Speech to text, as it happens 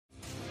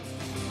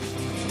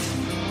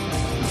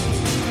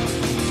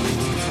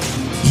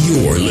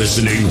You're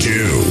listening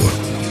to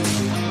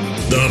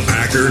the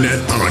Packernet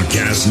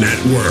Podcast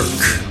Network.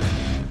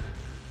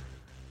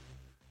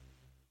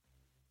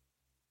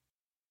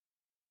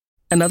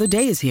 Another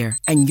day is here,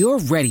 and you're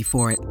ready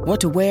for it.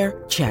 What to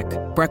wear? Check.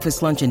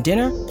 Breakfast, lunch, and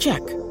dinner?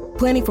 Check.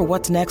 Planning for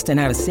what's next and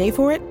how to save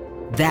for it?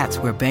 That's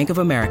where Bank of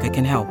America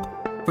can help.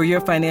 For your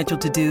financial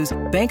to-dos,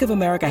 Bank of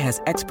America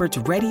has experts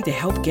ready to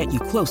help get you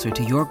closer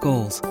to your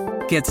goals.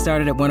 Get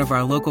started at one of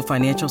our local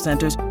financial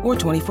centers or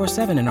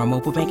 24/7 in our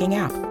mobile banking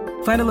app.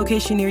 Find a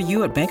location near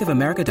you at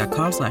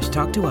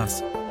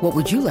bankofamerica.com/talktous. What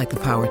would you like the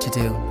power to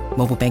do?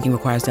 Mobile banking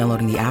requires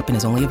downloading the app and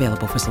is only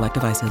available for select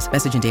devices.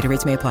 Message and data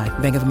rates may apply.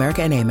 Bank of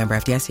America N.A., member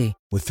FDIC.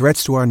 With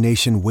threats to our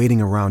nation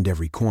waiting around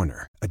every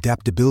corner,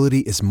 adaptability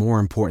is more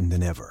important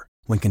than ever.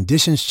 When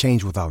conditions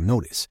change without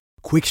notice,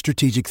 quick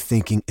strategic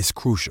thinking is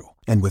crucial.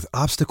 And with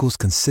obstacles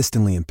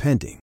consistently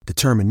impending,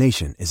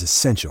 determination is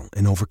essential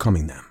in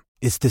overcoming them.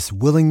 It's this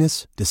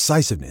willingness,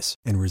 decisiveness,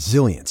 and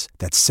resilience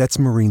that sets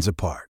Marines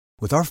apart.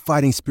 With our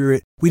fighting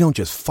spirit, we don't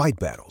just fight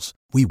battles,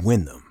 we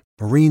win them.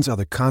 Marines are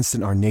the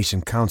constant our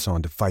nation counts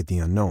on to fight the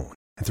unknown.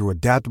 And through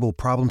adaptable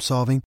problem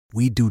solving,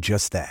 we do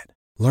just that.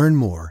 Learn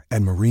more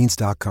at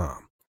marines.com.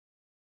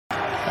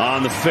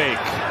 On the fake,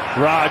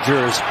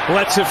 Rodgers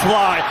lets it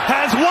fly,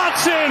 has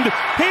Watson,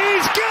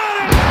 he's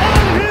got it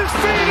on his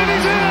feet and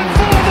he's in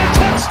for the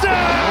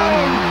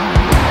touchdown!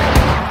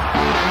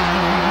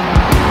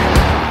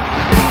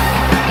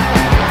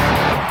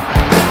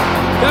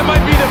 That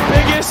might be the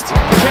biggest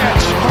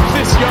catch of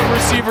this young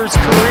receiver's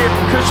career.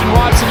 Christian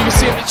Watson, you can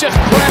see him, it's just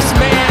press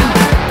man.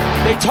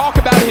 They talk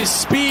about his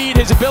speed,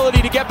 his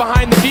ability to get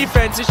behind the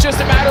defense. It's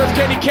just a matter of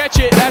can he catch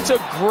it. That's a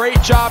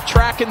great job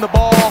tracking the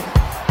ball.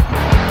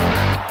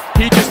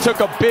 He just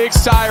took a big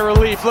sigh of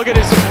relief. Look at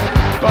his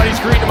buddies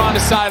greeting him on the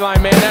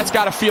sideline, man. That's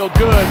got to feel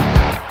good.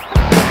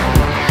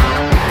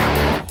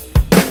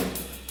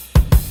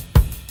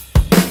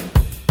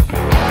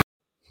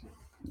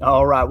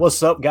 All right.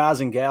 What's up,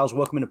 guys and gals?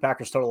 Welcome to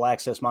Packers Total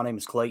Access. My name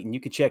is Clayton. You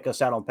can check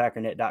us out on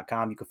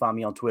Packernet.com. You can find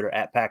me on Twitter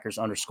at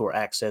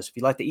Packers_access. If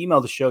you'd like to email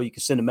the show, you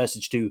can send a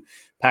message to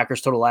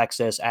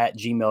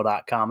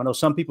PackersTotalAccess@gmail.com. I know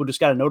some people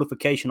just got a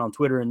notification on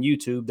Twitter and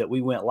YouTube that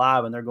we went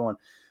live, and they're going,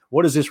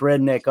 what is this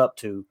redneck up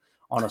to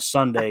on a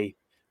Sunday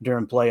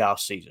during playoff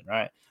season,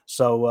 right?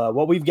 So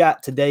what we've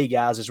got today,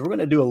 guys, is we're going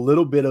to do a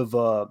little bit of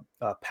a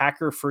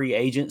Packer free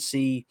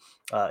agency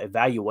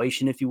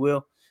evaluation, if you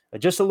will.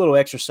 Just a little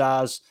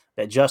exercise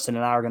that Justin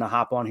and I are going to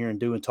hop on here and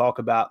do and talk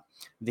about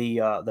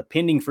the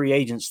pending free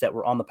agents that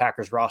were on the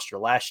Packers roster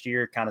last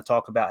year, kind of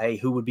talk about, hey,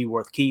 who would be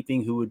worth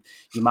keeping, you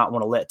might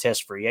want to let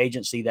test free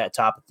agency, that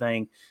type of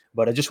thing.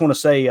 But I just want to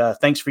say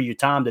thanks for your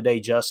time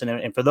today, Justin.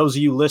 And for those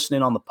of you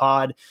listening on the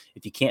pod,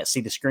 if you can't see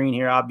the screen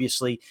here,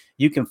 obviously,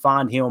 you can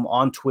find him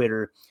on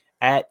Twitter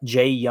at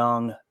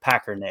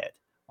JYoungPackernet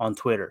on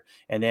Twitter.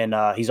 And then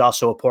he's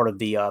also a part of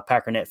the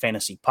Packernet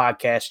Fantasy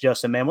Podcast.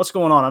 Justin, man, what's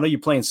going on? I know you're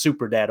playing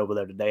Super Dad over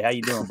there today. How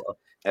you doing, bro?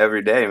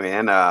 Every day,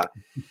 man.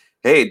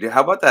 Hey,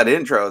 how about that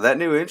intro? That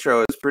new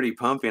intro is pretty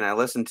pumping. I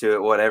listen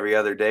to it every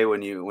other day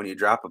when you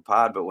drop a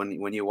pod, but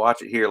when you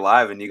watch it here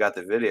live and you got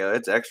the video,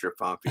 it's extra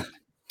pumping.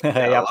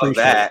 Hey, I love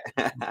that.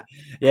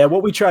 Yeah,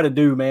 what we try to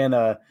do, man.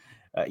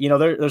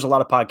 There's a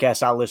lot of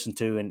podcasts I listen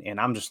to, and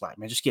I'm just like,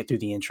 man, just get through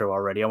the intro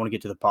already. I want to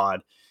get to the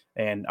pod,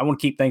 and I want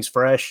to keep things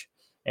fresh.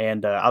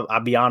 And I'll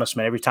be honest,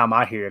 man, every time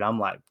I hear it, I'm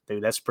like,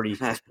 dude, that's pretty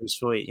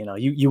sweet. You know,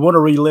 you want to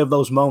relive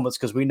those moments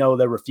because we know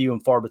they were few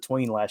and far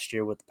between last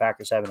year with the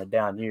Packers having a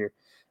down year.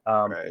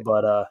 Right.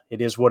 But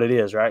it is what it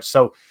is, right?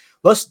 So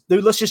let's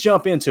just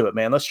jump into it,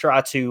 man. Let's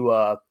try to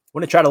we're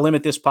going to try to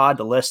limit this pod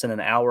to less than an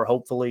hour.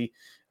 Hopefully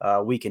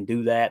we can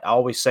do that. I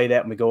always say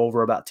that when we go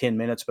over about 10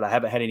 minutes, but I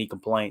haven't had any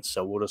complaints.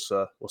 So we'll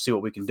see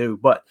what we can do.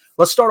 But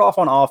let's start off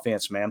on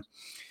offense, man.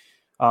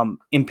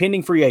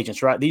 Impending free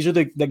agents, right? These are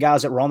the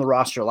guys that were on the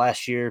roster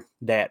last year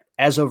that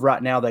as of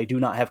right now, they do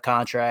not have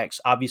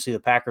contracts. Obviously, the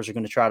Packers are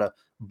going to try to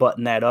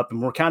button that up.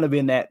 And we're kind of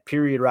in that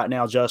period right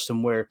now,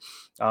 Justin, where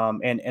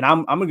and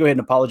I'm going to go ahead and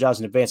apologize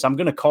in advance. I'm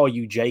going to call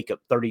you Jacob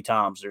 30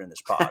 times during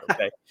this pod,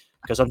 okay?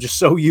 Because I'm just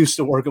so used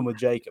to working with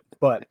Jacob.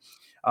 But,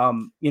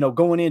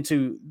 going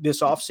into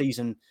this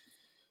offseason,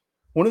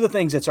 one of the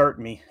things that's hurt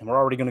me, and we're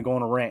already going to go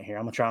on a rant here,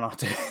 I'm going to try not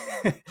to,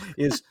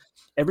 is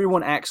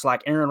everyone acts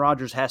like Aaron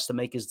Rodgers has to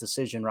make his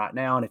decision right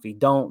now, and if he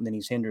don't, then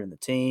he's hindering the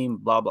team,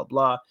 blah, blah,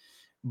 blah.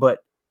 But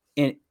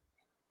in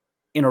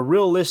a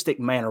realistic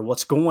manner,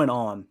 what's going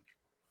on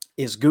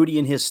is Goody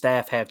and his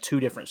staff have two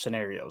different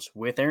scenarios,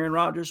 with Aaron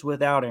Rodgers,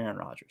 without Aaron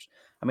Rodgers.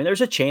 I mean,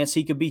 there's a chance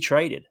he could be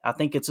traded. I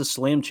think it's a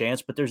slim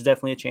chance, but there's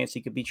definitely a chance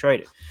he could be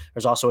traded.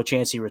 There's also a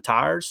chance he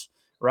retires,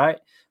 right?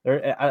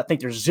 I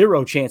think there's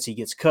zero chance he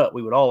gets cut.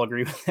 We would all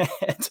agree with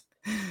that.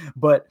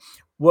 But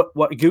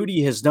what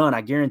Goody has done, I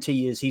guarantee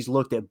you, is he's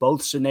looked at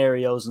both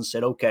scenarios and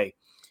said, okay,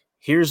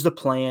 here's the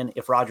plan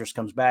if Rodgers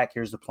comes back.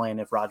 Here's the plan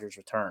if Rodgers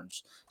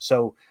returns.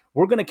 So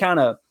we're going to kind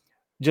of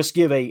just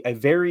give a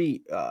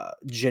very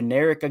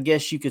generic, I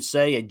guess you could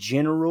say, a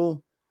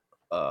general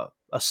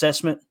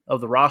assessment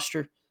of the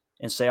roster.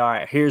 and say, all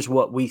right, here's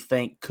what we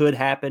think could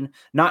happen.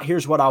 Not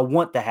here's what I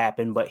want to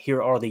happen, but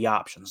here are the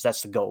options.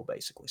 That's the goal,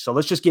 basically. So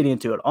let's just get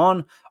into it.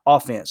 On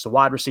offense, the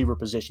wide receiver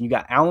position, you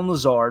got Allen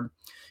Lazard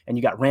and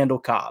you got Randall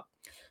Cobb.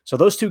 So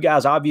those two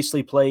guys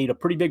obviously played a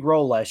pretty big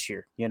role last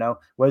year.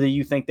 Whether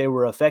you think they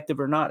were effective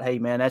or not, hey,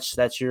 man,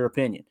 that's your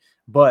opinion.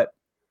 But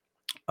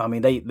I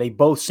mean, they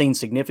both seen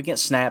significant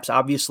snaps.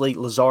 Obviously,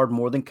 Lazard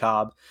more than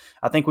Cobb.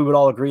 I think we would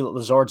all agree that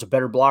Lazard's a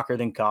better blocker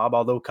than Cobb,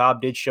 although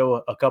Cobb did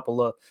show a couple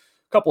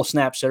of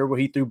snaps there where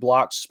he threw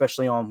blocks,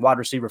 especially on wide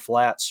receiver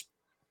flats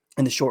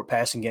in the short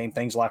passing game,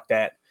 things like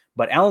that.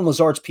 But Allen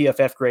Lazard's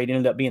PFF grade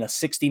ended up being a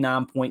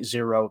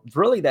 69.0.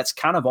 Really, that's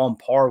kind of on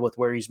par with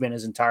where he's been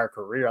his entire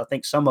career. I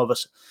think some of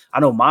us, I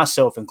know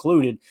myself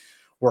included,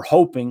 were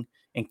hoping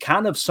and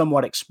kind of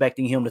somewhat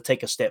expecting him to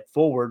take a step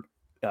forward,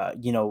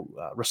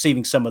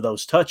 receiving some of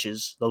those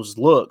touches, those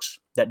looks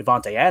that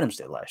Davante Adams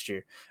did last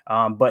year.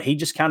 But he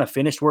just kind of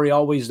finished where he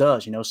always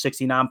does,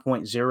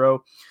 69.0.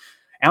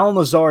 Allen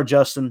Lazard,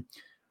 Justin,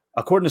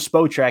 according to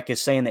Spotrac,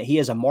 is saying that he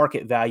has a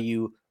market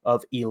value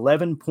of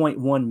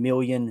 $11.1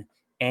 million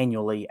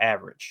annually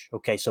average.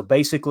 Okay, so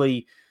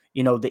basically,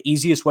 the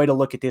easiest way to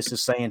look at this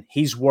is saying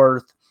he's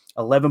worth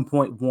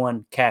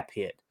 11.1 cap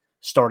hit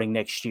starting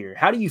next year.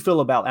 How do you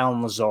feel about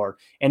Allen Lazard?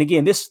 And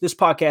again, this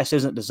podcast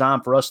isn't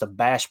designed for us to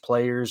bash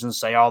players and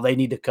say, oh, they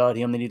need to cut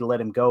him, they need to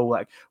let him go.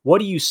 Like, what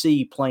do you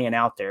see playing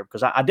out there?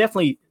 Because I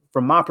definitely,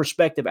 from my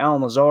perspective,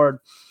 Allen Lazard,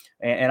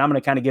 and I'm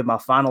going to kind of give my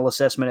final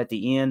assessment at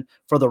the end.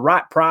 For the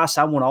right price,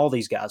 I want all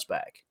these guys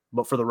back,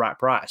 but for the right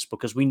price,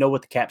 because we know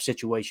what the cap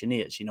situation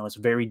is. It's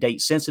very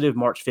date sensitive.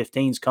 March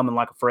 15 is coming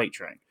like a freight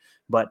train.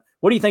 But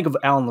what do you think of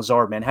Allen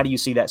Lazard, man? How do you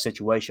see that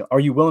situation? Are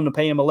you willing to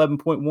pay him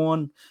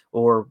 11.1,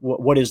 or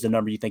what is the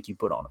number you think you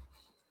put on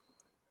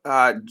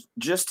him?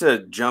 Just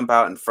to jump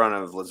out in front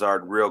of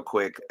Lazard real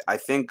quick, I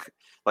think,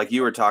 like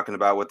you were talking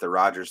about with the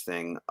Rodgers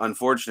thing,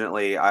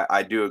 unfortunately,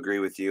 I do agree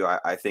with you.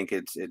 I think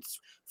it's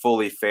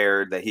fully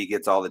fair that he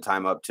gets all the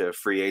time up to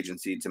free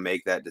agency to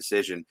make that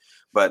decision.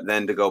 But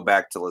then to go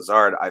back to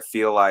Lazard, I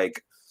feel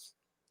like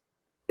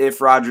if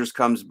Rodgers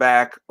comes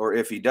back or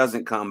if he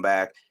doesn't come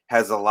back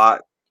has a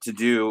lot to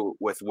do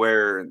with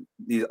where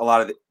a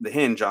lot of the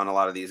hinge on a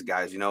lot of these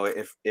guys.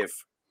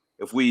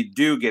 If we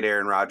do get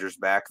Aaron Rodgers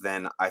back,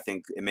 then I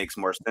think it makes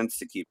more sense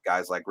to keep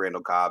guys like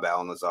Randall Cobb,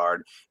 Allen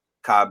Lazard.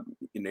 Cobb,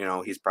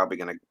 he's probably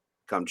going to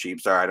come cheap.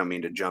 Sorry, I don't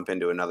mean to jump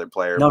into another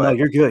player. No,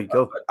 you're good.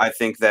 Go. I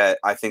think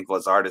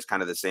Lazard is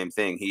kind of the same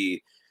thing.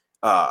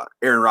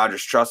 Aaron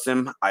Rodgers trusts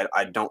him.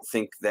 I don't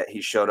think that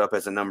he showed up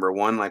as a number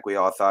one like we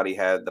all thought he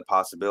had the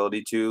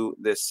possibility to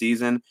this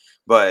season.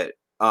 But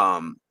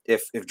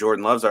if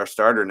Jordan Love's our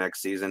starter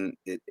next season,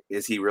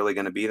 is he really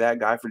going to be that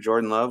guy for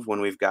Jordan Love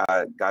when we've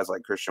got guys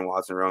like Christian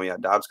Watson, Romeo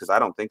Doubs? Because I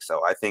don't think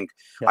so. I think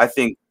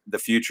the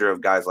future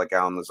of guys like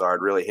Allen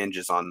Lazard really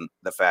hinges on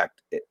the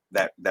fact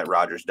that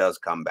Rodgers does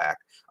come back.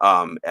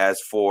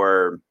 As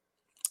for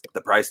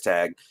the price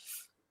tag,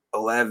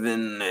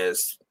 11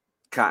 is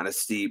kind of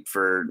steep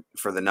for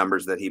the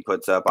numbers that he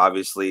puts up.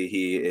 Obviously,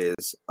 he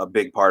is a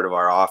big part of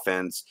our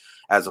offense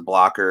as a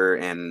blocker,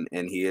 and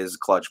he is a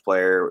clutch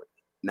player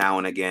now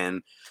and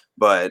again.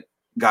 But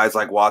guys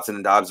like Watson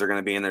and Dobbs are going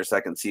to be in their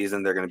second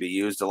season. They're going to be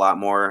used a lot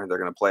more. They're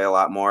going to play a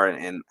lot more.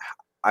 And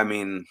I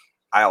mean,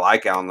 I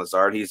like Allen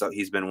Lazard.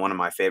 He's been one of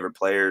my favorite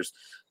players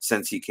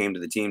since he came to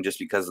the team, just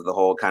because of the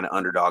whole kind of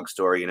underdog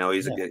story.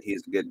 He's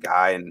a good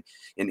guy, and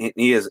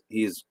he's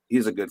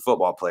a good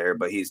football player,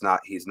 but he's not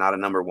a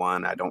number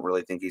one. I don't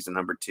really think he's a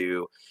number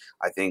two.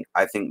 I think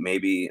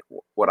maybe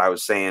what I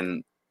was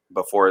saying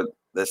before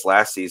this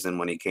last season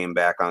when he came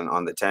back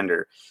on the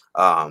tender,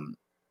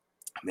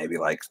 maybe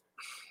like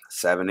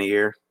 7 a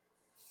year.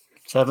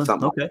 7.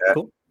 Something okay, like that.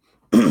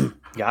 Cool.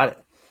 Got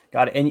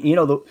it. And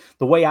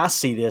the way I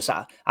see this,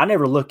 I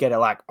never look at it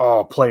like,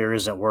 oh, player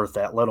isn't worth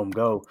that, let them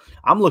go.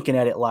 I'm looking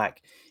at it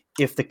like,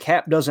 if the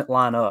cap doesn't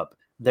line up,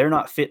 they're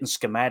not fitting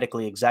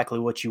schematically exactly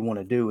what you want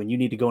to do, and you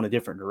need to go in a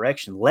different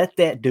direction. Let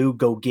that dude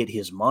go get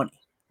his money.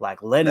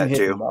 Like, let him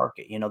hit the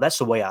market. That's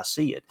the way I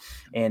see it.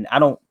 And I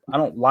don't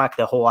like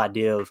the whole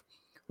idea of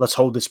let's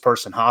hold this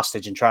person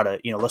hostage and try to,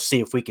 let's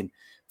see if we can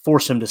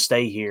force him to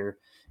stay here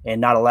and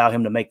not allow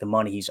him to make the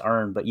money he's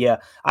earned. But yeah,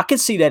 I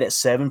could see that at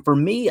 7. For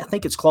me, I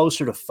think it's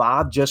closer to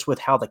 5 just with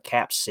how the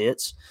cap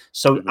sits.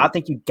 So I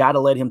think you got to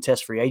let him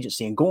test free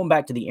agency. And going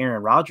back to the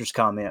Aaron Rodgers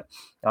comment,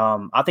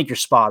 I think you're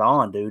spot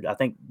on, dude. I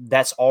think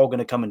that's all going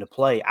to come into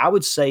play. I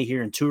would say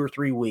here in 2 or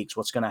 3 weeks,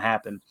 what's going to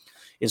happen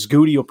is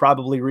Goody will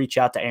probably reach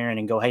out to Aaron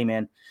and go, hey,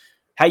 man,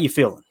 how you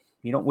feeling?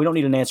 We don't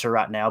need an answer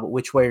right now, but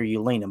which way are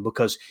you leaning?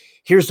 Because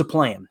here's the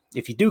plan.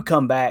 If you do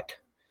come back,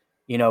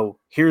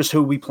 here's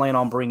who we plan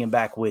on bringing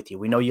back with you.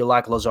 We know you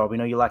like Lazard. We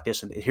know you like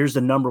this. And here's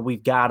the number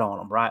we've got on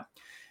them, right?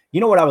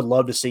 You know what I would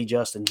love to see,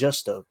 Justin,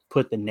 just to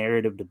put the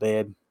narrative to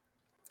bed?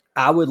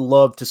 I would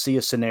love to see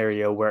a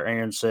scenario where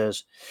Aaron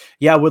says,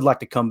 yeah, I would like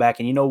to come back.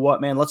 And you know what,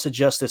 man? Let's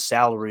adjust this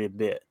salary a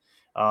bit.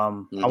 I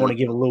want to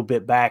give a little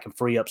bit back and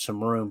free up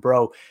some room.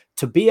 Bro,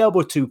 to be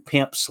able to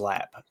pimp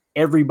slap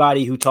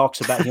everybody who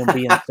talks about him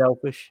being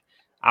selfish,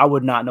 I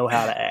would not know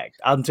how to act.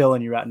 I'm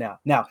telling you right now.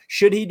 Now,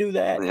 should he do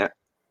that? Yeah.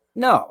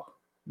 No.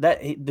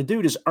 The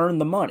dude has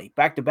earned the money,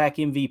 back-to-back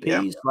MVPs.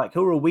 Yeah. Like,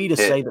 who are we to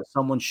say that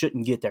someone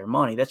shouldn't get their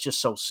money? That's just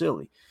so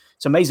silly.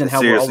 It's amazing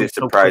how we're always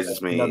so quick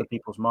to other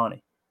people's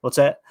money. What's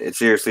that? It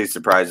seriously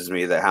surprises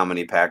me that how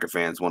many Packer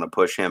fans want to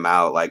push him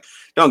out. Like,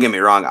 don't get me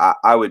wrong,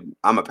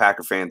 I'm a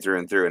Packer fan through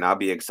and through, and I'll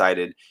be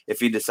excited if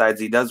he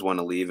decides he does want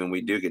to leave and we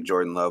do get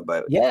Jordan Love.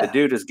 But the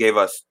dude has gave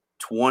us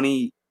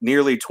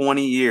nearly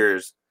 20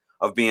 years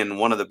of being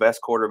one of the best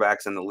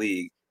quarterbacks in the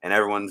league, and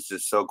everyone's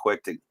just so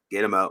quick to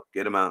get him out.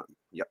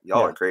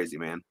 Y'all are crazy,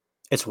 man.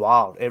 It's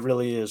wild. It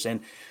really is.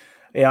 And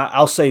yeah,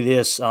 I'll say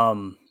this.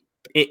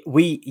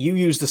 You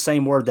use the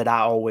same word that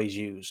I always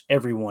use.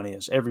 Everyone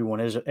is.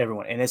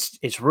 And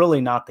it's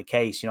really not the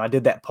case. I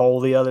did that poll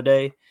the other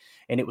day,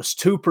 and it was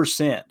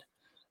 2%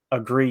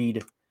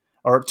 agreed,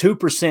 or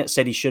 2%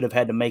 said he should have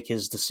had to make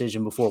his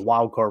decision before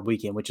wild card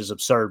weekend, which is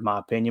absurd in my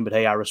opinion, but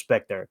hey, I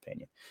respect their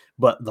opinion.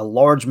 But the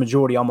large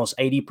majority, almost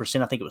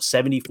 80%, I think it was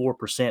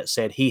 74%,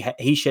 said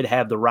he should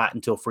have the right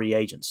until free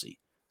agency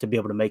to be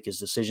able to make his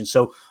decision.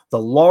 So the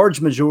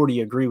large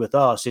majority agree with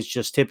us. It's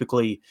just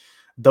typically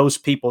those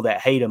people that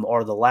hate him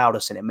are the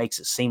loudest, and it makes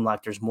it seem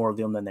like there's more of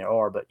them than there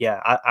are. But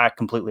yeah, I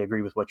completely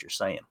agree with what you're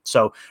saying.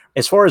 So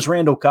as far as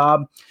Randall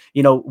Cobb,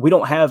 we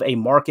don't have a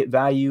market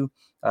value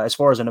as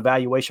far as an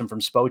evaluation from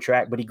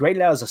Spotrac, but he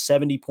graded out as a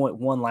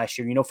 70.1 last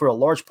year. For a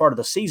large part of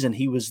the season,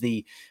 he was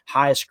the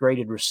highest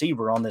graded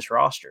receiver on this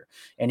roster,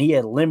 and he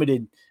had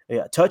limited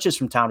touches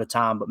from time to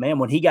time. But man,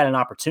 when he got an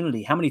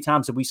opportunity, how many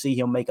times did we see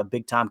him make a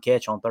big time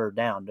catch on third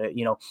down?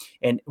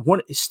 And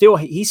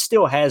he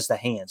still has the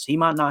hands. He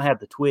might not have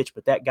the twitch,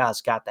 but that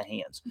guy's got the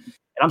hands. And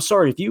I'm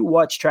sorry, if you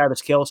watch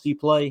Travis Kelce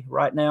play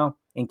right now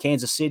in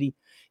Kansas City,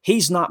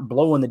 he's not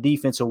blowing the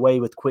defense away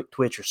with quick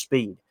twitch or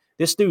speed.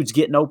 This dude's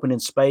getting open in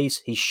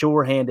space. He's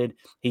sure-handed.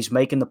 He's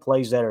making the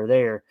plays that are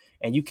there,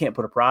 and you can't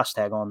put a price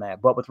tag on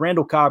that. But with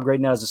Randall Cobb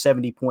grading out as a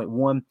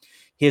 70.1,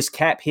 his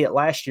cap hit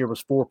last year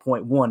was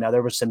 4.1. Now,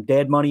 there was some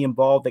dead money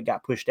involved that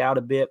got pushed out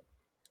a bit,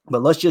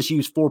 but let's just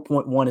use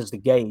 4.1 as the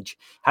gauge.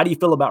 How do you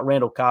feel about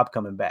Randall Cobb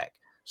coming back?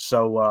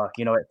 So, at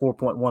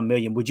 4.1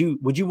 million, would you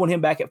want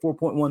him back at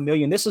 4.1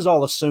 million? This is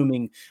all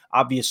assuming,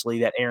 obviously,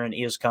 that Aaron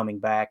is coming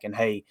back and,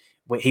 hey,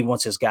 he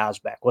wants his guys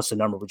back. What's the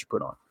number would you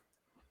put on?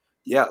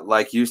 Yeah,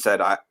 like you said,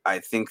 I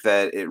think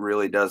that it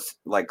really does,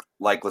 like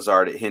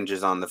Lazard, it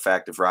hinges on the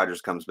fact if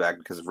Rodgers comes back,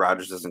 because if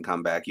Rodgers doesn't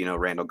come back,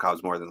 Randall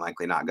Cobb's more than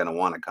likely not going to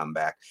want to come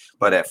back.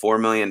 But at $4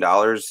 million,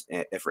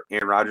 if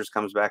Aaron Rodgers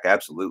comes back,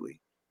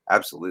 absolutely.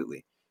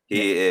 Absolutely.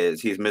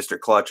 He's Mr.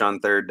 Clutch on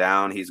third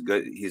down. He's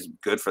good. He's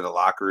good for the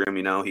locker room.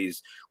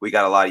 We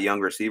got a lot of young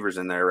receivers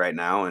in there right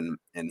now, and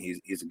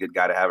he's a good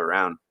guy to have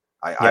around.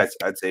 I'd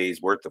say he's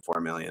worth the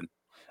 $4 million.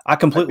 I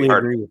completely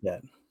agree with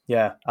that.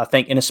 Yeah, I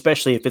think, and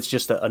especially if it's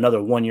just another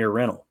 1-year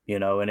rental,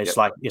 and it's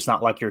it's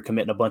not like you're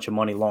committing a bunch of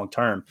money long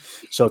term.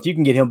 So if you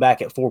can get him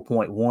back at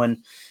 4.1,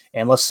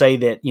 and let's say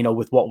that,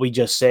 with what we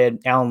just said,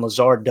 Allen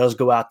Lazard does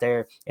go out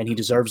there and he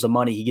deserves the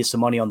money. He gets the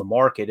money on the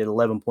market at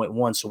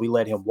 11.1, so we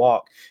let him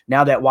walk.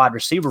 Now that wide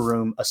receiver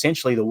room,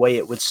 essentially the way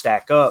it would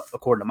stack up,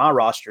 according to my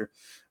roster,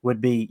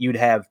 would be you'd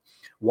have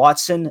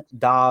Watson,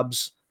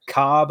 Dobbs,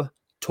 Cobb,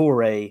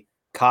 Torrey,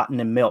 Cotton,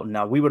 and Milton.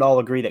 Now, we would all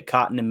agree that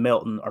Cotton and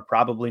Milton are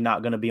probably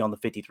not going to be on the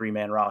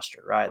 53-man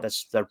roster, right?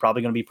 They're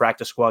probably going to be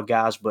practice squad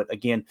guys. But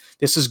again,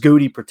 this is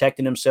Goody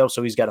protecting himself,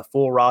 so he's got a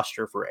full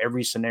roster for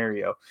every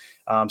scenario.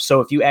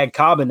 So if you add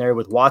Cobb in there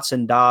with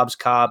Watson, Dobbs,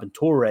 Cobb, and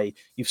Torrey,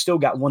 you've still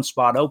got one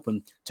spot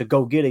open to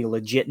go get a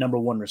legit number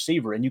one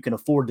receiver. And you can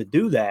afford to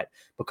do that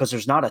because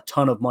there's not a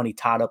ton of money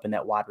tied up in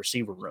that wide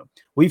receiver room.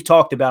 We've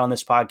talked about on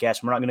this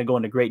podcast, we're not going to go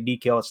into great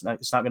detail. It's not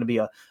going to be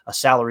a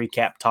salary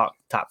cap top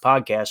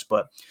podcast,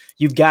 but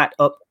you've got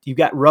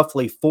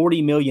roughly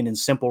 40 million in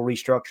simple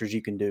restructures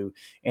you can do,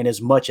 and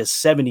as much as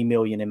 70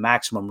 million in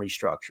maximum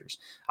restructures.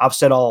 I've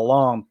said all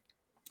along,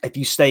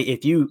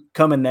 if you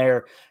come in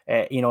there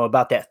at,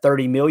 about that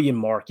 30 million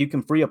mark, you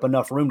can free up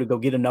enough room to go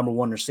get a number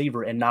one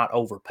receiver and not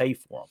overpay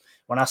for them.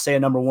 When I say a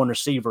number one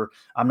receiver,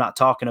 I'm not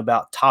talking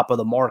about top of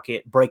the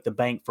market, break the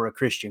bank for a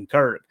Christian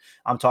Kirk.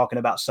 I'm talking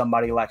about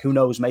somebody like, who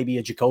knows, maybe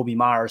a Jacoby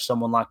Myers,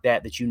 someone like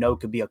that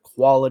could be a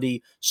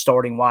quality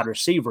starting wide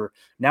receiver.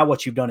 Now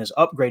what you've done is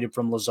upgraded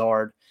from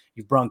Lazard.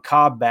 You've brought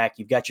Cobb back.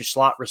 You've got your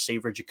slot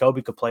receiver.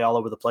 Jacoby could play all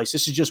over the place.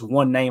 This is just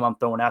one name I'm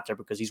throwing out there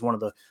because he's one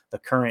of the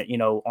current,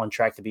 on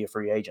track to be a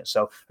free agent.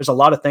 So there's a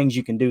lot of things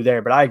you can do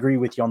there, but I agree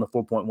with you on the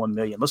 4.1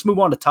 million. Let's move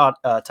on to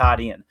tight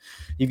end.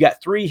 You've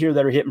got three here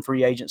that are hitting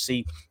free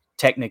agency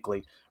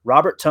technically.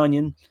 Robert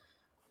Tonyan,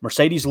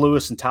 Mercedes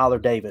Lewis, and Tyler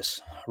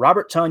Davis.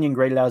 Robert Tonyan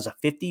graded out as a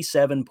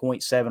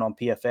 57.7 on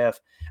PFF.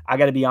 I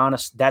got to be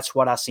honest, that's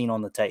what I seen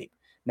on the tape.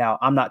 Now,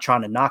 I'm not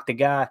trying to knock the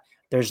guy.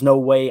 There's no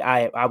way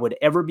I would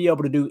ever be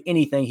able to do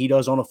anything he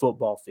does on a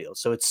football field.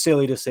 So it's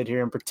silly to sit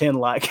here and pretend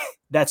like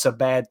that's a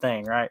bad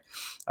thing, right?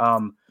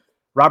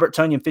 Robert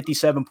Tonyan,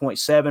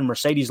 57.7,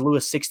 Mercedes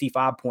Lewis,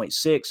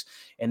 65.6,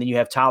 and then you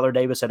have Tyler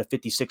Davis at a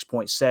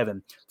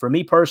 56.7. For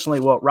me personally,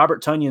 well,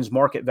 Robert Tonyan's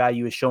market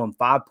value is showing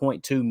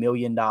 $5.2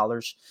 million.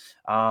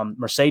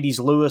 Mercedes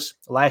Lewis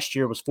last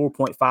year was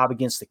 4.5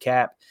 against the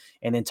cap,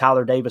 and then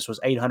Tyler Davis was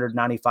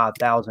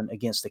 $895,000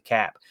 against the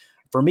cap.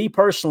 For me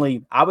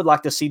personally, I would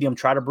like to see them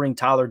try to bring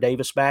Tyler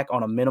Davis back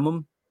on a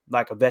minimum,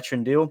 like a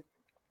veteran deal.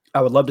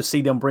 I would love to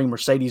see them bring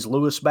Mercedes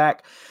Lewis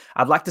back.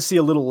 I'd like to see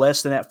a little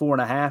less than that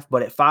 4.5,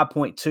 but at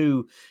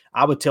 5.2,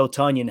 I would tell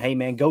Tonyan, hey,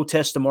 man, go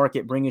test the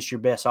market, bring us your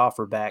best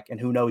offer back, and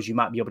who knows, you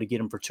might be able to get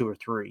him for 2 or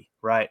 3,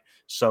 right?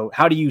 So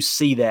how do you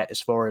see that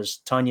as far as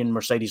Tonyan,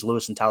 Mercedes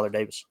Lewis, and Tyler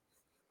Davis?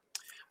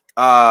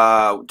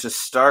 To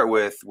start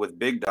with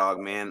Big Dog,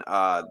 man,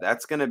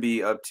 that's going to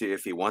be up to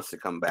if he wants to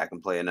come back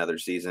and play another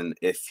season.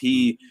 If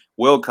he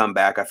will come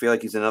back, I feel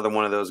like he's another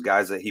one of those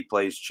guys that he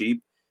plays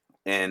cheap.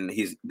 And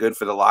he's good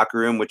for the locker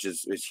room, which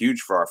is huge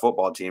for our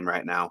football team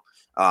right now.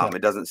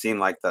 It doesn't seem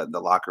like the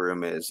locker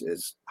room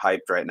is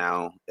hyped right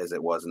now as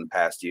it was in the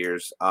past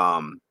years.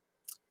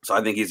 So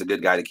I think he's a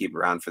good guy to keep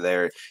around for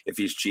there. If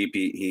he's cheap,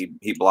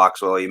 he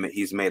blocks well. He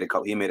made a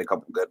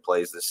couple good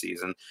plays this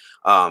season.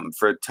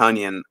 For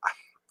Tonyan,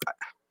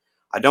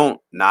 I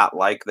don't not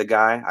like the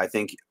guy. I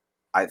think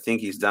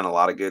he's done a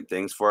lot of good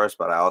things for us,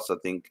 but I also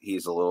think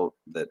he's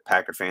that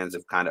Packer fans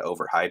have kind of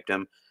overhyped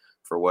him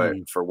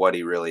for what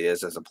he really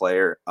is as a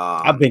player.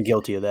 I've been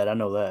guilty of that. I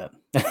know that.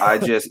 And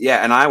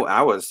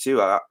I was too.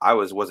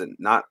 Was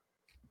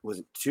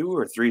it 2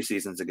 or 3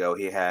 seasons ago?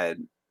 He had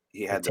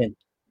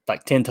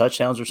 10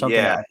 touchdowns or something.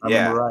 Yeah, I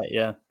remember right.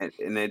 Yeah. And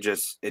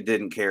it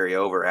didn't carry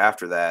over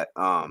after that.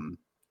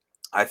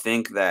 I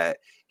think that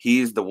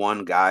he's the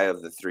one guy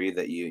of the 3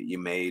 that you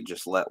may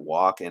just let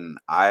walk. And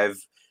I've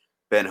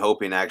been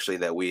hoping actually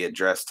that we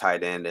address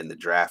tight end in the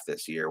draft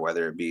this year,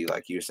 whether it be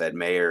like you said,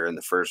 Mayer in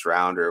the first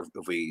round, or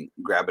if we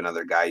grab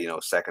another guy,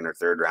 second or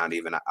third round.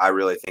 Even I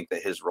really think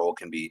that his role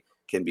can be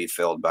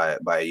filled by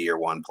a year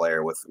 1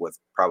 player with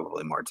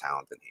probably more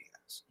talent than he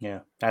has. Yeah,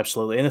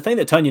 absolutely. And the thing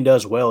that Tonyan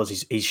does well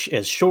is he's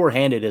as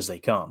sure-handed as they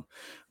come,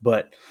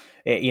 but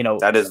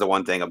that is the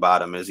one thing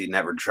about him is he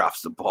never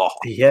drops the ball.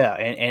 Yeah,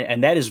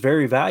 and that is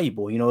very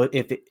valuable.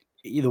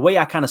 The way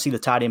I kind of see the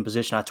tight end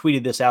position, I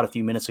tweeted this out a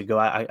few minutes ago.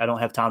 I don't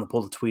have time to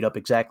pull the tweet up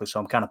exactly, so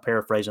I'm kind of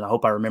paraphrasing. I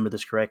hope I remember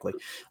this correctly.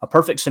 A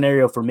perfect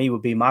scenario for me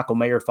would be Michael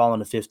Mayer falling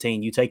to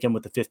 15. You take him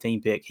with the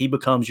 15 pick. He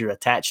becomes your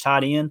attached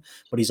tight end,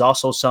 but he's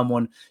also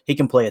someone – he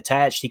can play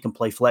attached, he can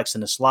play flex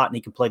in the slot, and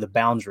he can play the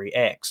boundary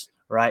X,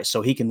 right?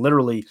 So he can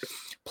literally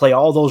play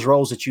all those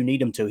roles that you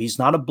need him to. He's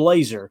not a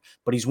blazer,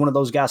 but he's one of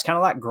those guys kind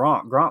of like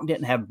Gronk. Gronk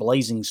didn't have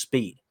blazing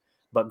speed,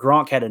 but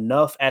Gronk had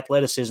enough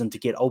athleticism to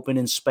get open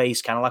in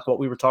space, kind of like what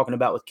we were talking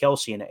about with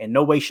Kelsey. And in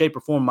no way, shape,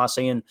 or form am I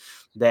saying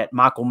that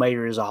Michael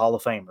Mayer is a Hall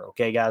of Famer.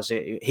 Okay, guys,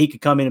 he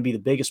could come in and be the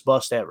biggest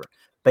bust ever.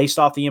 Based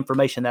off the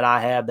information that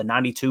I have, the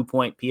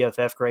 92-point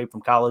PFF grade from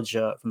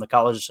the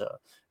college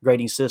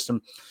grading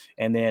system,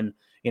 and then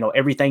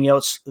everything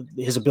else,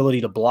 his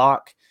ability to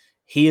block,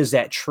 he is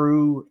that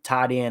true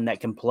tight end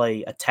that can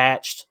play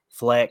attached,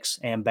 flex,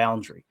 and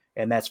boundary.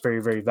 And that's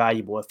very, very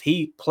valuable. If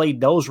he played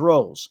those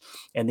roles,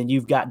 and then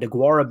you've got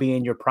DeGuara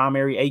being your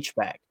primary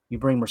H-back, you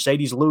bring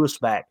Mercedes Lewis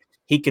back,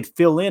 he could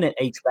fill in at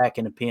H-back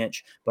in a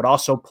pinch, but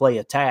also play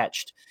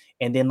attached.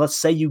 And then let's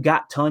say you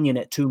got Tonyan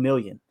at $2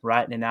 million,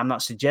 right? And I'm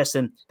not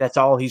suggesting that's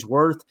all he's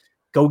worth.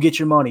 Go get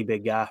your money,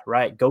 big guy,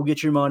 right? Go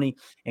get your money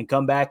and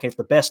come back. If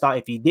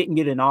you didn't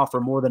get an offer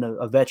more than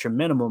a veteran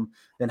minimum,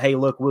 then hey,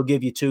 look, we'll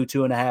give you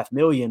 $2.5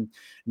 million.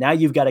 Now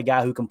you've got a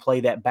guy who can play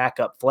that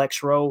backup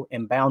flex row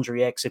and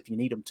boundary X if you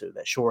need him to,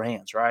 that sure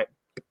hands, right?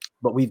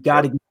 But we've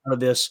got to get out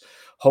of this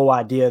whole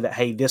idea that,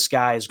 hey, this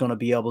guy is going to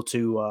be able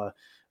to,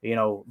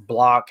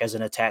 block as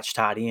an attached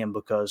tight end,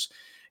 because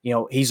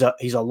he's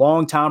a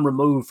long time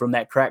removed from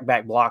that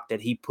crackback block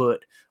that he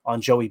put on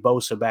Joey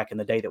Bosa back in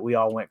the day that we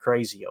all went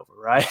crazy over,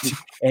 right?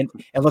 and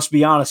let's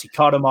be honest, he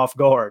caught him off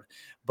guard.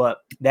 But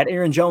that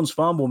Aaron Jones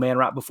fumble, man,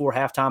 right before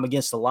halftime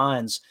against the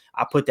Lions,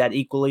 I put that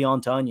equally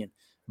on Tonyan,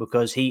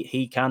 because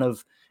he kind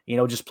of,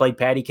 just played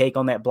patty cake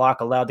on that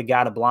block, allowed the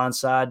guy to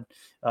blindside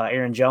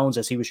Aaron Jones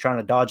as he was trying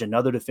to dodge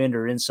another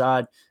defender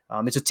inside.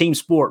 It's a team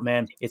sport,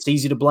 man. It's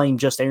easy to blame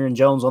just Aaron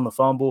Jones on the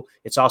fumble.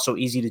 It's also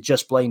easy to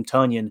just blame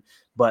Tonyan.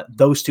 But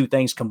those two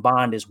things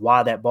combined is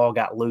why that ball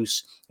got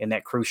loose in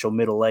that crucial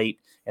middle 8,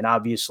 and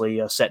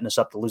obviously setting us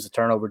up to lose the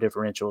turnover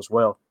differential as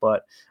well.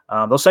 But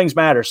those things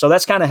matter. So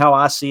that's kind of how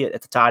I see it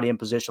at the tight end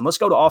position. Let's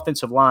go to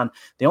offensive line.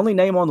 The only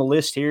name on the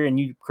list here, and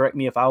you correct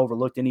me if I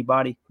overlooked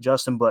anybody,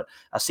 Justin, but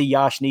I see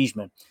Yosh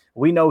Nijman.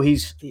 We know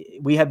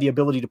we have the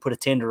ability to put a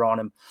tender on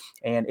him,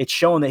 and it's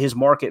showing that his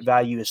market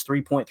value is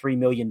 $3.3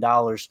 million.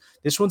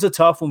 This one's a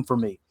tough one for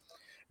me.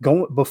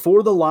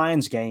 Before the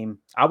Lions game,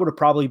 I would have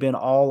probably been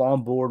all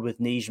on board with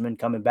Nijman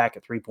coming back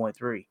at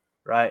 3.3,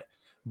 right?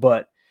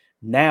 But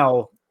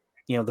now,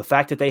 the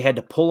fact that they had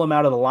to pull him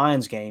out of the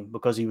Lions game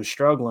because he was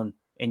struggling,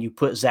 and you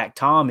put Zach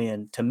Tom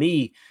in, to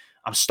me,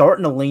 I'm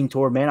starting to lean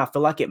toward, man, I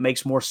feel like it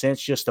makes more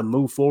sense just to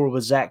move forward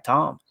with Zach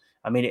Tom.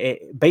 I mean,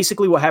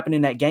 basically what happened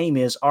in that game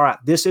is, all right,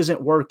 this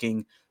isn't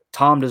working.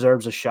 Tom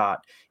deserves a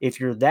shot. If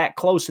you're that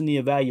close in the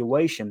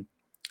evaluation,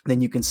 then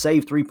you can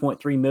save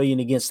 $3.3 million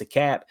against the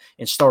cap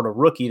and start a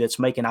rookie that's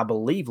making, I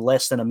believe,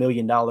 less than $1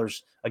 million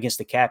against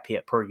the cap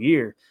hit per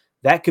year.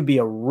 That could be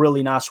a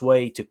really nice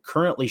way to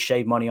currently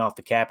shave money off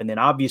the cap. And then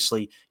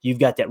obviously you've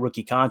got that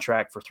rookie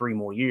contract for 3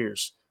 more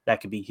years.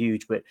 That could be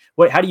huge. But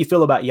how do you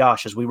feel about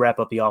Yosh as we wrap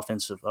up the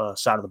offensive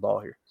side of the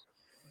ball here?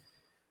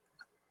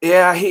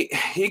 Yeah, he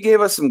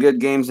gave us some good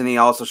games, and he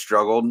also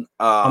struggled.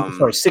 I'm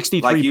sorry,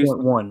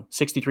 63.1.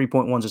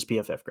 63.1 is his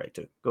PFF grade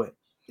too. Go ahead.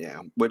 Yeah,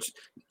 which,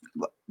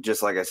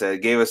 just like I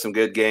said, gave us some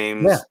good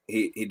games.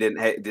 Yeah. He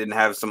didn't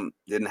have some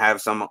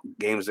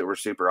games that were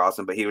super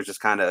awesome, but he was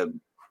just kind of,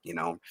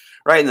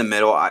 right in the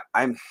middle.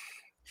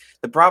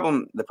 The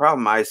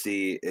problem I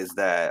see is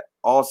that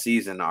all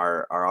season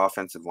our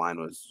offensive line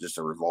was just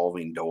a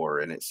revolving door,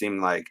 and it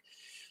seemed like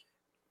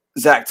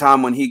Zach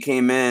Tom, when he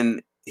came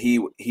in,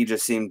 he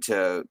just seemed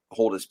to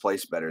hold his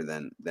place better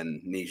than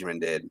Nijman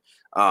did.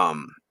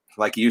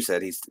 Like you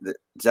said,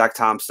 Zach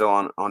Tom's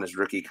still on his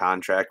rookie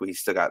contract. He's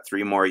still got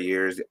 3 more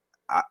years.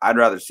 I'd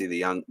rather see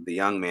the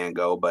young man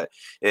go. But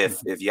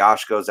if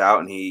Yosh goes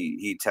out and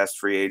he tests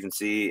free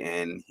agency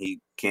and he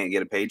can't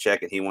get a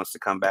paycheck and he wants to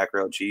come back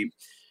real cheap,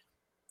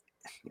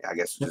 I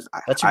guess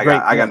I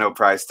got no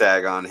price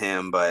tag on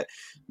him. But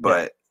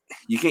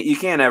you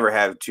can't ever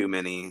have too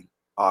many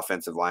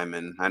offensive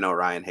linemen. I know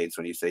Ryan hates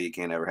when you say you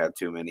can't ever have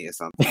too many or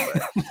something,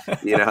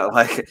 but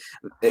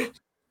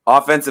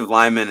offensive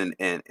linemen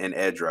and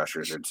edge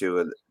rushers are two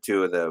of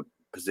the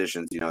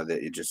positions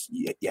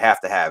that you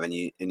have to have, and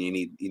you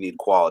need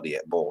quality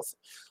at both.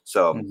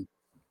 So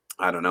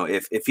I don't know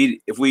if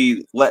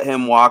we let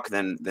him walk,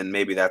 then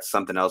maybe that's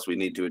something else we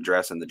need to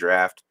address in the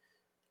draft.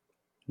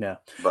 Yeah,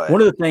 but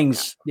one of the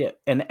things,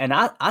 and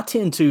I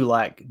tend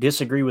to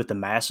disagree with the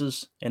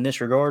masses in this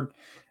regard.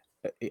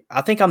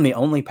 I think I'm the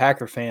only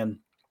Packer fan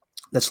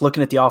that's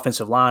looking at the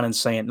offensive line and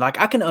saying,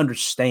 I can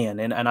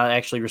understand, and I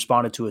actually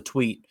responded to a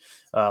tweet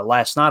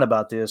last night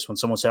about this when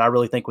someone said, I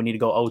really think we need to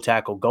go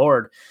O-tackle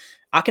guard.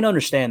 I can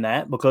understand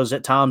that because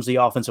at times the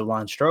offensive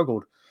line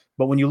struggled.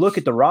 But when you look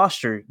at the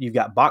roster, you've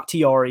got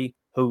Bakhtiari,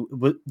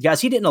 who, guys,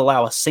 he didn't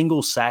allow a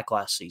single sack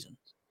last season.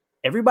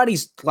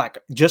 Everybody's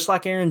just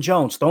like Aaron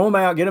Jones, throw him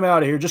out, get him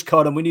out of here, just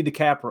cut him. We need to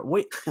cap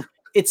it.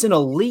 It's an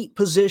elite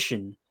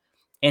position.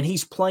 And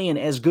he's playing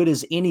as good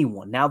as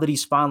anyone now that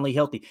he's finally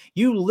healthy.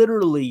 You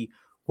literally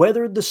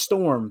weathered the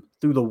storm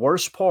through the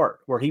worst part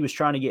where he was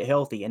trying to get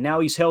healthy, and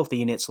now he's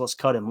healthy, and let's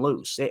cut him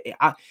loose.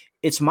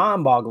 It's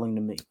mind-boggling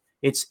to me.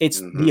 It's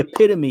the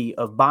epitome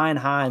of buying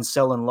high and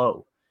selling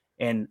low.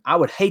 And I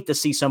would hate to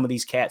see some of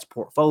these cats'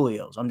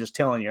 portfolios. I'm just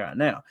telling you right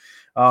now.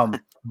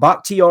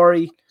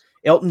 Bakhtiari,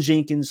 Elton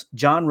Jenkins,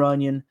 John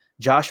Runyon,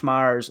 Josh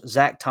Myers,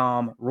 Zach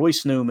Tom,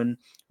 Royce Newman,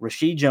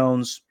 Caleb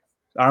Jones,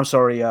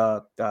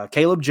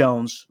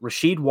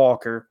 Rasheed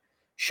Walker,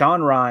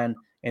 Sean Ryan,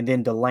 and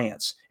then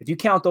DeLance. If you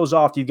count those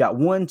off, you've got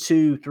 1,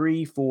 2,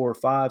 3, 4,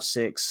 5,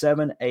 6,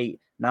 7, 8,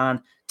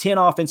 9, 10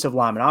 offensive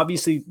linemen.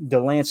 Obviously,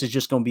 DeLance is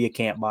just going to be a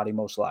camp body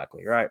most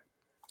likely, right?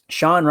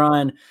 Sean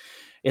Ryan,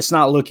 it's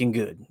not looking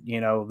good.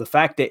 The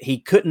fact that he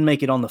couldn't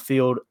make it on the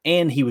field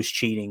and he was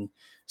cheating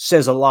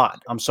says a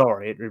lot. I'm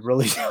sorry. It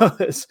really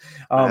does.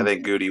 I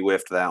think Goody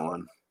whiffed that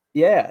one.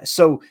 Yeah.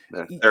 So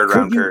the third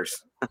round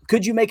curse.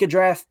 Could you make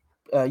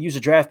use a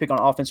draft pick on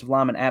offensive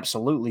lineman?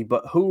 Absolutely.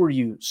 But who are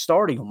you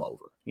starting them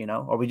over?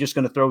 Are we just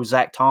going to throw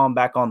Zach Tom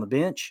back on the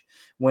bench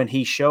when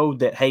he showed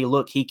that, hey,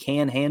 look, he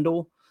can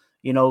handle,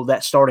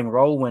 that starting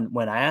role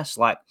when asked?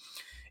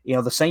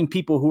 The same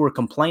people who are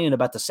complaining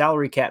about the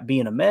salary cap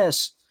being a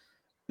mess,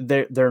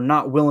 they're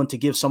not willing to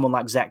give someone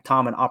like Zach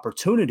Tom an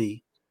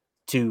opportunity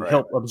to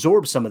help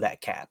absorb some of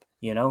that cap,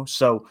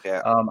 So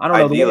yeah. I don't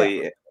know.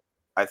 Ideally,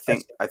 I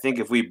think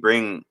if we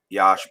bring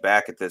Yosh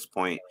back at this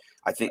point,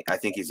 I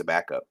think he's a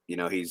backup.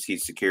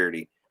 He's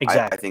security.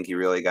 Exactly. I think you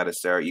really got to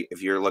start.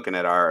 If you're looking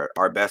at our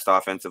best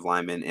offensive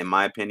linemen, in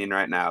my opinion,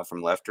 right now,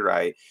 from left to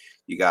right,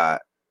 you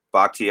got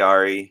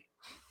Bakhtiari,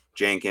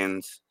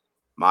 Jenkins,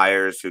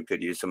 Myers, who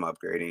could use some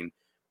upgrading.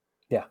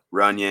 Yeah.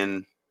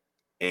 Runyon,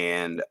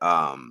 and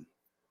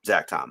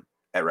Zach Tom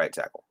at right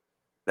tackle.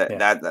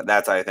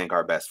 That's I think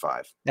our best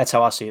 5. That's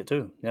how I see it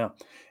too. Yeah.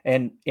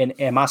 And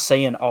am I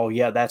saying, oh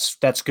yeah,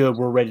 that's good,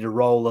 we're ready to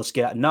roll, let's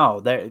get out? No,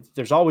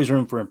 there's always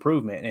room for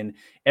improvement. And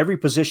every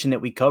position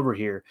that we cover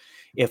here,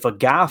 if a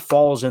guy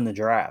falls in the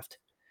draft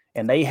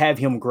and they have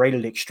him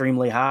graded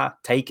extremely high,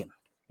 take him.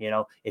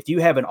 If you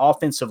have an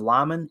offensive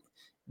lineman,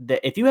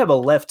 if you have a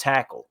left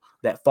tackle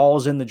that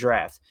falls in the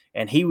draft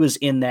and he was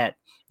in that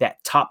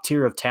top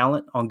tier of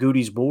talent on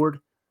Goody's board,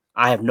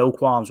 I have no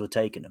qualms with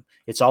taking him.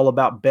 It's all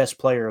about best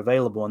player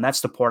available. And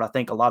that's the part I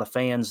think a lot of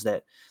fans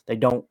that they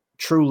don't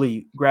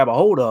truly grab a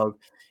hold of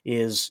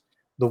is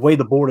the way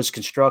the board is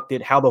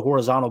constructed, how the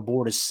horizontal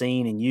board is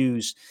seen and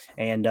used.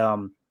 And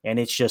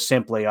it's just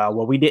simply,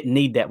 we didn't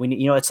need that. We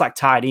need, it's like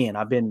tight end.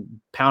 I've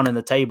been pounding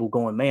the table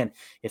going, man,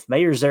 if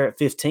Mayer's there at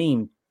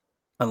 15,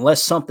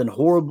 unless something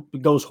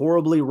goes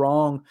horribly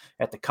wrong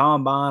at the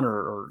combine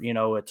or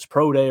at the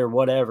pro day or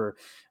whatever,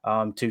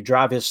 to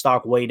drive his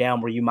stock way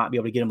down where you might be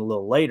able to get him a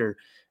little later,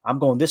 I'm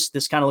going, this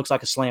kind of looks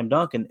like a slam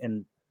dunk.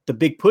 And the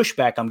big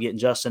pushback I'm getting,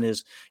 Justin,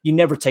 is you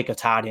never take a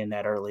tight end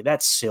that early.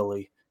 That's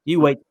silly. You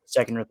wait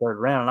second or third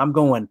round. And I'm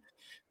going,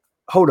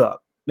 hold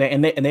up.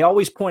 And they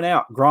always point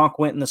out Gronk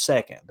went in the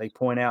second. They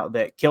point out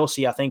that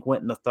Kelsey, I think,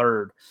 went in the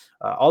third.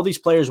 All these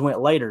players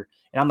went later.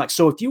 And I'm like,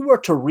 so if you were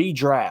to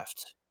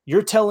redraft,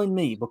 you're telling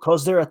me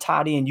because they're a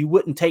tight end, you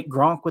wouldn't take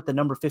Gronk with the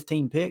number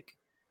 15 pick?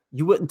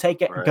 You wouldn't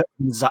take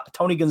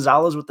Tony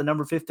Gonzalez with the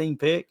number 15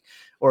 pick?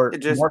 Or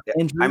Mark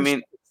Andrews? I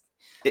mean,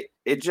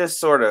 it just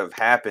sort of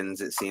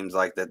happens. It seems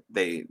like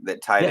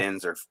that tight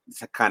ends are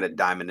kind of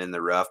diamond in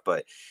the rough.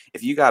 But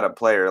if you got a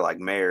player like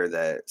Mayer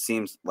that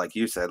seems, like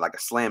you said, like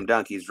a slam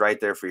dunk, he's right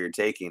there for your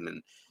taking.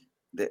 And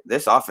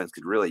this offense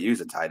could really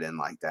use a tight end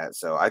like that.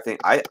 So I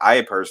think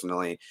I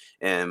personally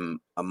am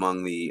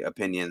among the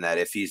opinion that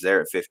if he's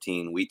there at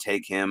 15, we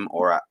take him,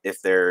 or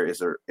if there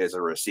is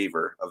a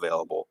receiver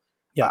available.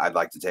 Yeah, I'd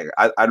like to take it.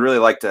 I'd really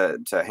like to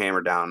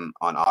hammer down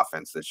on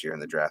offense this year in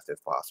the draft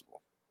if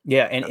possible.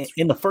 Yeah, and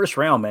in the first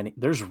round, man,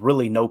 there's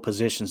really no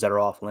positions that are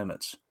off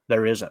limits.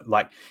 There isn't.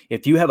 Like,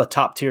 if you have a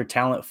top-tier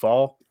talent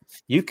fall,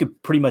 you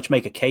could pretty much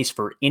make a case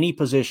for any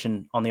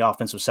position on the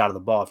offensive side of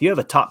the ball. If you have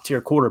a top-tier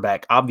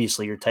quarterback,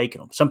 obviously you're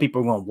taking them. Some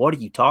people are going, what are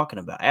you talking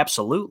about?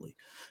 Absolutely.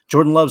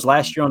 Jordan Love's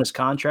last year on his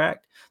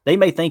contract, they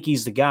may think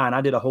he's the guy, and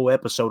I did a whole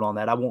episode on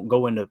that. I won't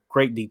go into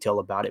great detail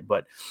about it,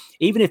 but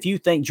even if you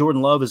think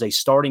Jordan Love is a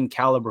starting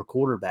caliber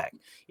quarterback,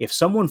 if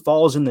someone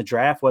falls in the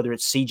draft, whether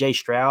it's C.J.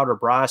 Stroud or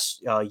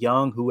Bryce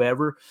Young,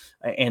 whoever,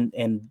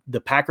 and the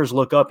Packers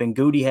look up and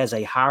Goody has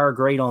a higher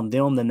grade on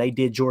them than they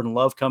did Jordan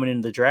Love coming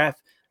into the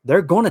draft,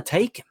 they're going to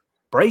take him.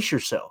 Brace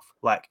yourself.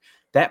 Like,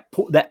 that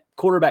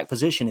quarterback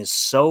position is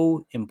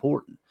so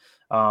important.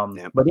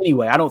 But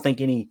anyway, I don't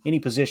think any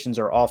positions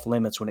are off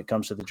limits when it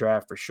comes to the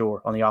draft for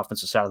sure on the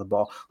offensive side of the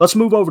ball. Let's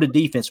move over to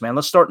defense, man.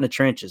 Let's start in the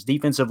trenches.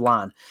 Defensive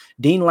line.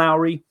 Dean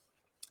Lowry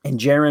and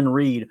Jarran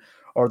Reed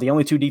are the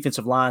only two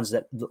defensive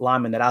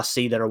linemen that I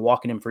see that are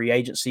walking in free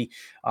agency.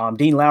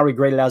 Dean Lowry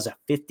graded out as a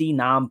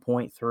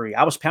 59.3.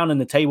 I was pounding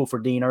the table for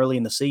Dean early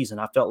in the season.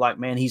 I felt like,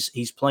 man,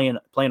 he's playing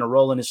a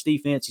role in his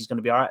defense. He's going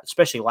to be all right,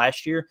 especially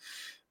last year.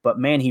 But,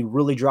 man, he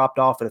really dropped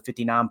off at a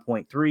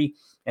 59.3.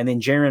 And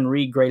then Jarran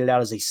Reed graded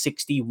out as a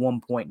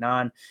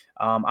 61.9.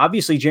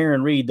 Obviously,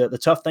 Jarran Reed, the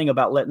tough thing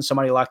about letting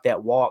somebody like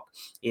that walk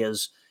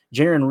is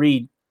Jarran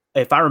Reed,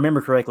 if I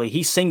remember correctly,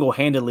 he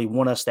single-handedly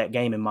won us that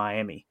game in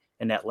Miami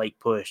in that late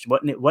push.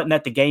 Wasn't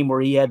that the game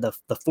where he had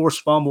the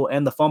forced fumble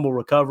and the fumble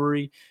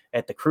recovery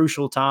at the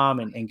crucial time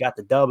and got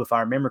the dub, if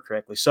I remember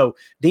correctly? So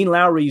Dean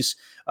Lowry's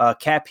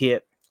cap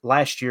hit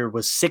last year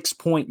was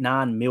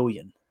 $6.9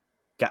 million.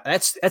 God,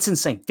 that's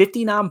insane.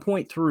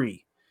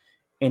 59.3.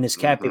 And his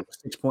cap hit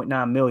was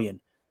 $6.9 million.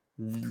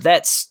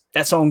 That's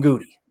on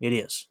Goody. It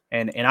is.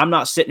 And I'm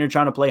not sitting there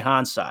trying to play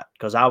hindsight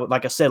because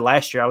like I said,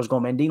 last year I was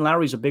going, man, Dean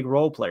Lowry's a big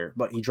role player,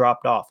 but he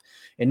dropped off.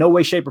 In no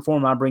way, shape, or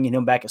form am I bringing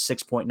him back at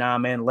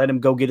 6.9, man. Let him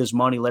go get his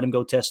money. Let him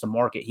go test the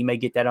market. He may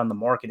get that on the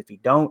market. If he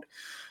don't,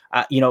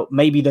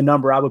 maybe the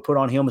number I would put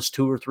on him is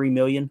 $2 or $3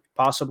 million,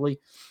 possibly.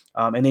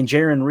 And then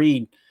Jarran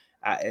Reed,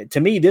 to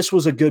me, this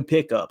was a good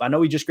pickup. I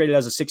know he just graded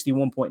as a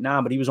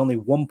 61.9, but he was only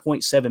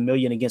 $1.7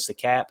 million against the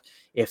cap.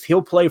 If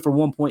he'll play for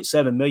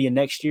 $1.7 million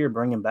next year,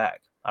 bring him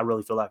back. I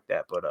really feel like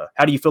that. But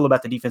how do you feel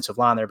about the defensive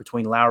line there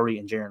between Lowry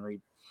and Jarran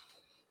Reed?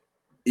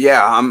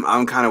 Yeah,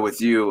 I'm kind of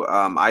with you.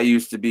 I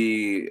used to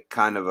be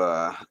kind of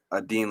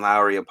a Dean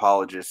Lowry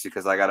apologist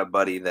because I got a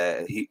buddy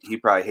that he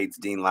probably hates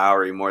Dean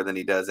Lowry more than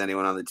he does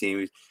anyone on the team.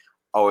 He's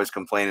always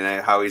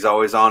complaining how he's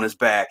always on his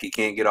back. He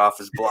can't get off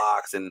his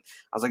blocks. And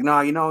I was like,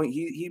 no,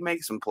 he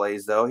makes some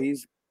plays though.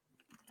 He's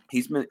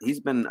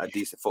been a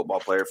decent football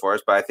player for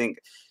us, but I think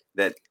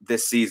that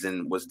this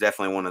season was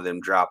definitely one of them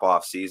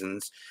drop-off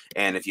seasons.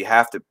 And if you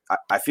have to,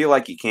 I feel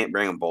like you can't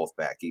bring them both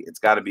back. It's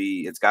got to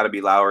be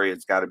Lowry,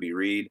 it's got to be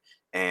Reed.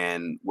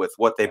 And with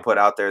what they put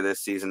out there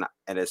this season,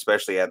 and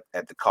especially at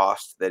the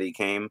cost that he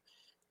came,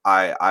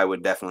 I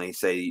would definitely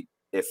say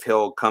if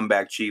he'll come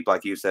back cheap,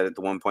 like you said, at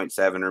the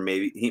 1.7, or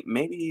maybe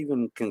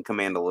even can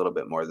command a little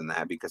bit more than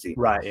that because he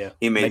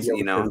makes,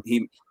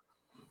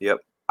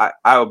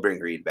 I would bring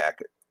Reed back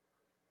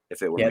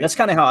if it were. Yeah, that's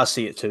kind of how I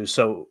see it too.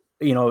 So,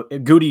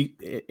 Goody,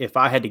 if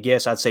I had to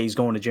guess, I'd say he's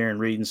going to Jarran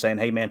Reed and saying,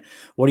 hey, man,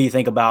 what do you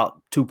think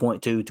about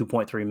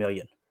 2.3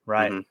 million,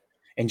 right? Mm-hmm.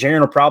 And Jarran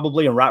will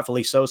probably, and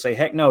rightfully so, say,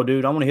 heck no,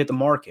 dude, I want to hit the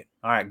market.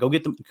 All right, go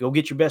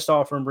get your best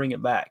offer and bring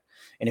it back.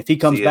 And if he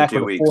comes back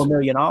with a $4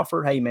 million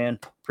offer, hey, man,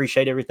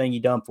 appreciate everything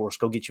you've done for us.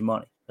 Go get your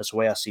money. That's the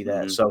way I see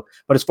that. Mm-hmm. So,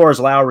 but as far as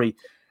Lowry,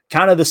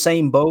 kind of the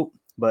same boat,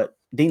 but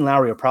Dean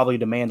Lowry will probably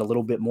demand a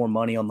little bit more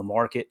money on the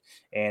market,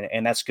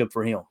 and that's good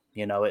for him.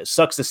 It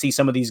sucks to see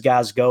some of these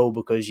guys go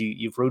because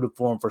you've rooted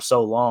for him for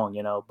so long,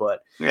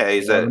 but yeah,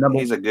 he's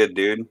a good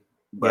dude,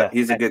 but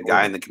he's a good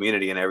guy in the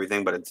community and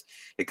everything. But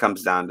it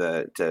comes down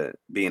to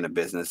being a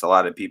business. A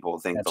lot of people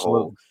think the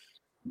whole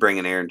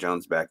bringing Aaron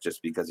Jones back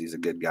just because he's a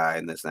good guy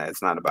and this and that.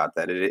 It's not about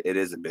that. It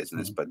is a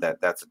business, but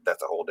that's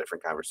a whole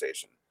different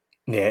conversation.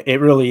 Yeah,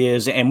 it really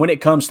is. And when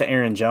it comes to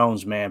Aaron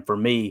Jones, man, for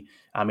me,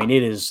 I mean,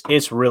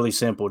 it's really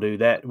simple,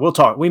 dude.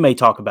 We may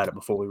talk about it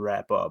before we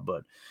wrap up,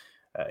 but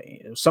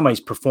somebody's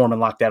performing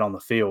like that on the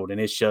field, and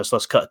it's just,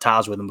 let's cut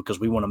ties with them because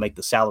we want to make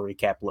the salary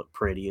cap look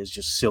pretty. It's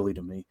just silly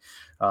to me.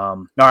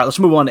 All right, let's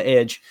move on to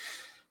edge.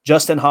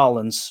 Justin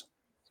Hollins,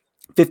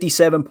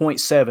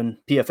 57.7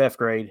 PFF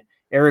grade.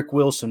 Eric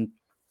Wilson,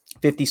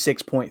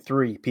 56.3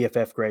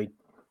 PFF grade.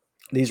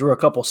 These were a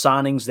couple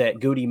signings that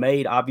Goody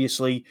made.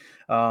 Obviously,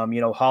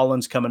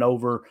 Hollins coming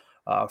over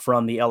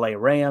from the LA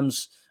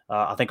Rams,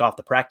 I think off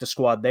the practice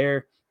squad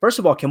there. First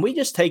of all, can we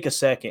just take a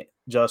second,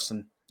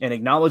 Justin, and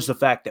acknowledge the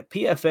fact that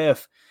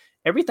PFF,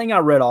 everything I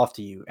read off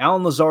to you,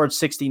 Alan Lazard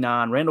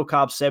 69, Randall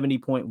Cobb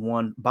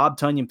 70.1, Bob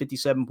Tunyon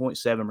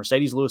 57.7,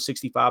 Mercedes Lewis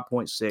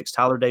 65.6,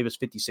 Tyler Davis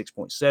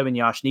 56.7,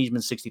 Josh Nijman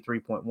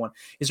 63.1.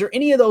 Is there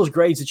any of those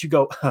grades that you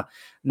go,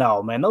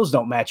 no, man, those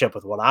don't match up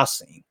with what I've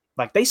seen?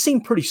 Like, they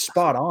seem pretty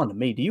spot on to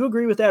me. Do you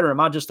agree with that, or am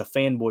I just a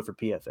fanboy for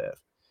PFF?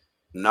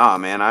 Nah,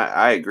 man,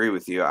 I agree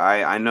with you.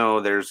 I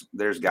know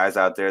there's guys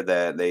out there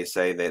that they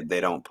say that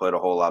they don't put a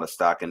whole lot of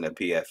stock into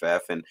PFF,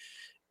 and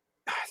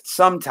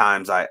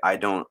sometimes I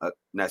don't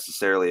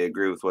necessarily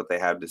agree with what they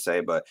have to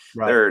say, but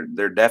right.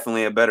 they're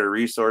definitely a better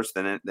resource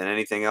than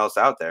anything else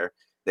out there.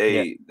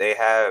 They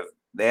have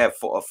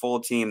a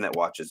full team that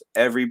watches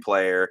every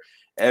player,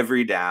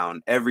 every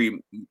down, every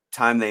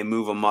time they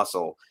move a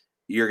muscle.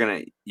 You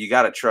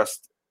got to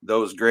trust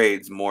those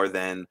grades more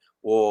than,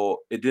 well,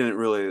 it didn't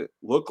really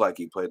look like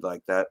he played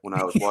like that when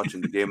I was watching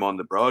the game on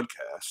the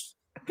broadcast.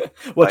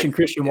 Watching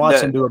Christian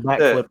Watson do a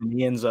backflip in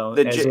the end zone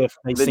as if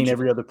they've seen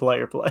every other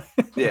player play.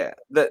 Yeah,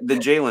 the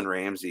Jalen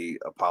Ramsey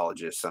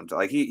apologist sometimes.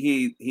 Like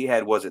he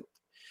had, was it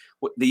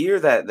the year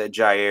that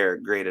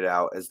Jair graded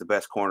out as the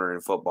best corner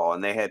in football,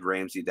 and they had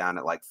Ramsey down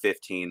at like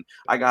 15.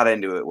 I got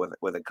into it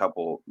with a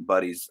couple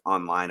buddies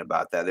online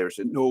about that. They were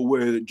saying, no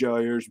way that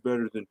Jair's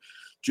better than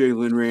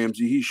Jalen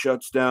Ramsey. He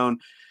shuts down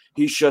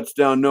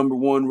number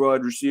one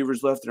wide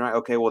receivers left and right.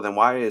 Okay, well then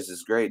why is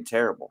his grade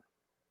terrible?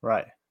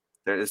 Right.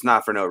 It's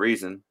not for no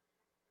reason.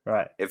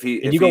 Right. If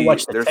you go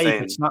watch the tape,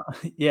 saying, it's not.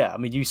 Yeah, I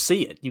mean, you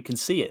see it. You can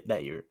see it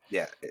that year.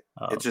 Yeah,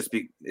 it's just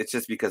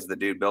because the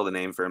dude built a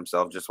name for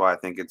himself. Just why I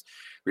think it's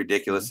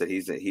ridiculous that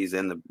he's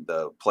in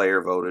the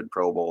player voted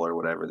Pro Bowl or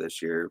whatever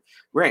this year.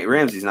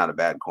 Ramsey's not a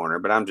bad corner,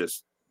 but I'm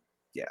just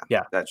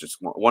yeah. That's just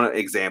one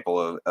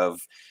example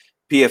of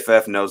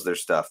PFF knows their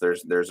stuff.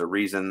 There's a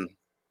reason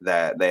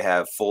that they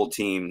have full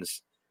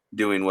teams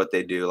doing what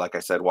they do. Like I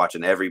said,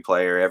 watching every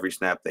player, every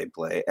snap they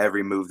play,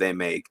 every move they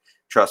make.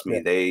 Trust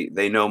me,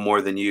 they know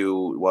more than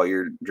you while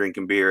you're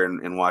drinking beer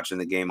and watching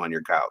the game on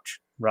your couch.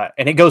 Right.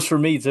 And it goes for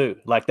me too.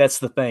 Like, that's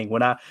the thing.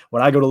 When I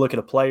go to look at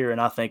a player and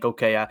I think,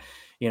 okay,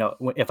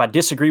 if I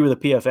disagree with a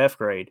PFF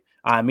grade,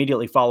 I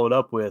immediately follow it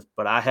up with,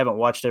 but I haven't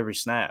watched every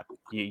snap.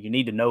 You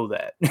need to know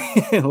that.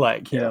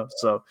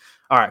 So,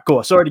 all right,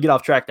 cool. Sorry to get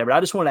off track there, but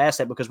I just wanted to ask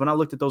that because when I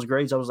looked at those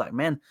grades, I was like,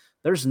 man,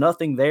 there's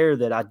nothing there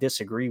that I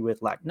disagree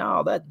with. Like,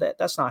 no,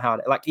 that's not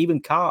how like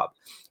even Cobb,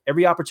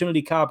 every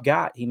opportunity Cobb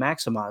got, he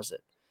maximized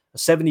it. A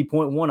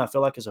 70.1, I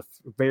feel like, is a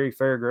very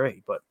fair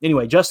grade. But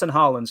anyway, Justin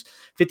Hollins,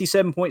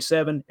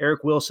 57.7.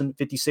 Eric Wilson,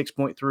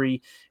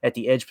 56.3 at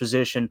the edge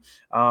position.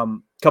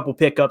 Couple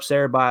pickups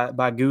there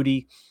by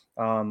Goody.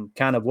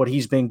 Kind of what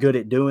he's been good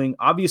at doing.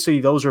 Obviously,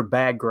 those are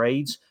bad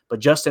grades, but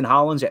Justin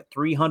Hollins at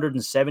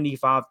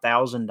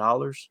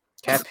 $375,000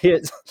 cap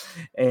hit,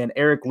 and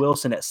Eric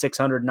Wilson at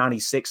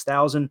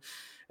 $696,000.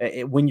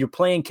 When you're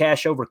playing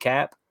cash over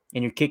cap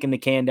and you're kicking the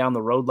can down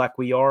the road like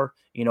we are,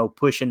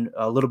 pushing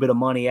a little bit of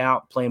money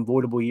out, playing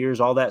voidable years,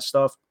 all that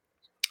stuff,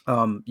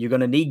 you're going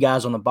to need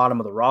guys on the bottom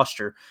of the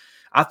roster.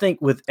 I think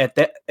at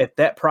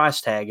that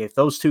price tag, if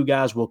those two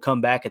guys will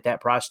come back at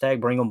that price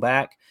tag, bring them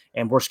back,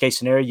 and worst case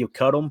scenario, you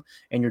cut them,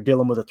 and you're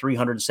dealing with a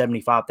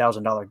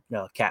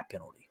 $375,000 cap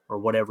penalty or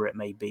whatever it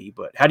may be.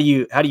 But how do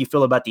you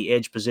feel about the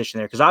edge position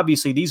there? Because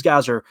obviously these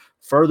guys are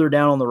further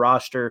down on the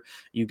roster.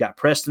 You've got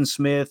Preston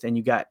Smith and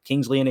you got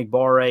Kingsley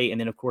Enagbare,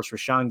 and then of course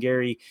Rashawn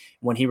Gary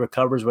when he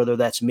recovers, whether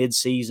that's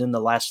midseason, the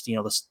last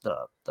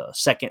the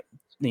second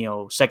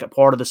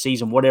part of the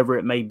season, whatever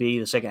it may be,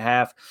 the second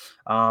half.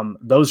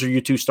 Those are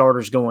your two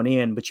starters going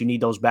in, but you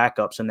need those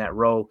backups in that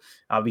row.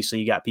 Obviously,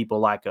 you got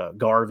people like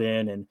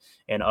Garvin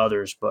and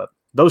others, but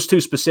those two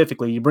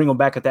specifically, you bring them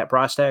back at that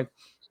price tag?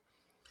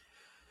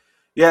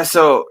 Yeah,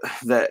 so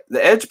the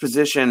edge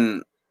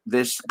position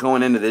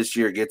going into this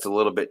year gets a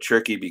little bit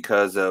tricky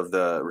because of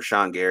the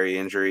Rashawn Gary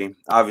injury.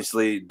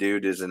 Obviously,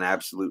 dude is an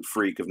absolute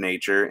freak of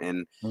nature,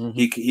 and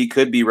he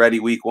could be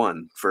ready week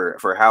one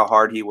for how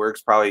hard he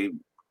works.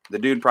 The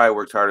dude probably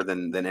works harder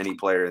than any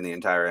player in the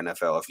entire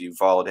NFL. If you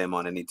followed him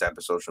on any type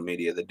of social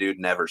media, the dude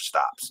never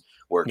stops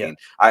working.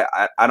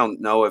 Yeah. I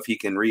don't know if he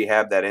can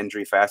rehab that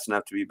injury fast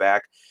enough to be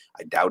back.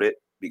 I doubt it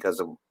because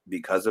of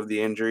the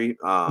injury.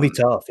 It'll be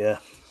tough, yeah.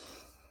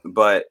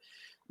 But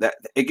that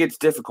it gets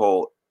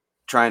difficult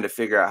trying to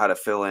figure out how to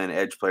fill in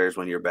edge players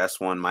when your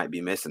best one might be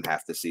missing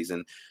half the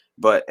season.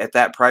 But at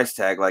that price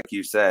tag, like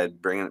you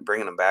said, bringing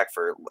them back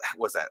for,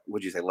 what's that?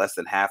 Would you say less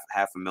than half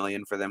a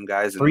million for them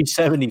guys? And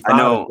 375. I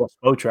know what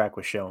Spotrac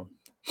was showing.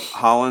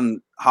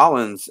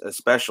 Hollins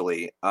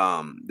especially,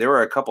 there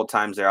were a couple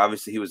times there.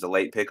 Obviously, he was a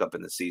late pickup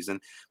in the season,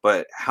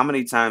 but how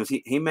many times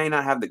he may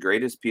not have the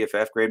greatest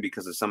PFF grade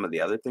because of some of the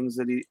other things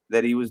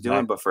that he was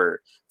doing, but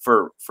for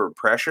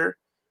pressure,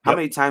 how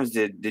many times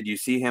did you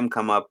see him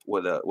come up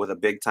with a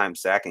big time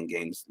sack in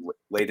games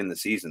late in the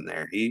season?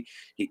 There,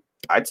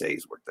 I'd say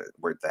he's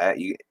worth that.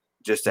 You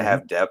just to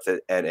have depth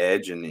at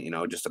edge,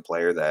 and just a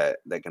player that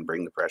can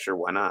bring the pressure.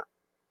 Why not?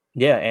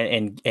 Yeah,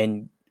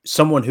 and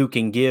someone who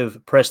can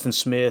give Preston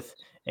Smith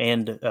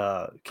and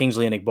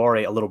Kingsley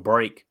Enagbare a little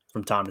break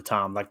from time to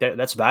time. Like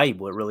that's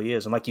valuable. It really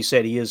is. And like you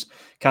said, he is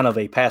kind of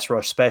a pass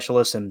rush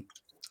specialist. And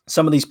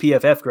some of these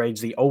PFF grades,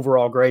 the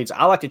overall grades,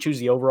 I like to choose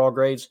the overall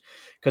grades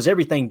because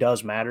everything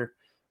does matter.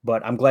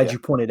 But I'm glad you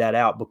pointed that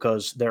out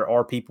because there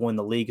are people in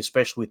the league,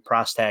 especially with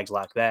price tags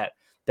like that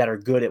are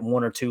good at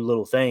one or two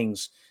little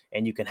things.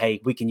 And you can,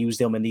 we can use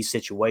them in these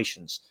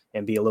situations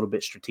and be a little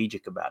bit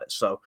strategic about it.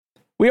 So,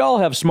 we all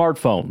have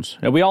smartphones,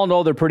 and we all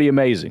know they're pretty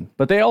amazing,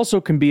 but they also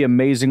can be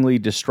amazingly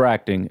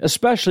distracting,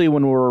 especially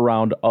when we're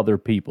around other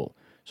people.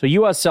 So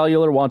US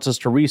Cellular wants us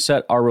to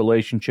reset our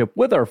relationship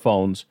with our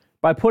phones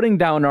by putting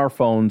down our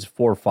phones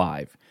for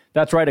 $5.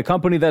 That's right, a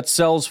company that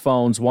sells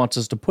phones wants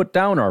us to put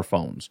down our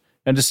phones.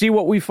 And to see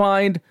what we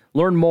find,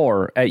 learn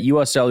more at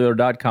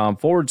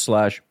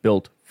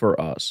uscellular.com/built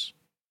for us.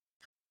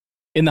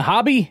 In the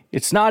hobby,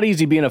 it's not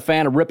easy being a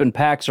fan of ripping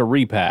packs or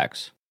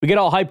repacks. We get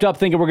all hyped up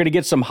thinking we're going to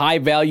get some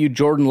high-value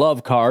Jordan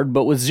Love card,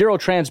 but with zero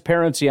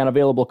transparency on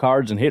available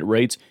cards and hit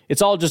rates,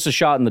 it's all just a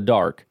shot in the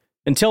dark.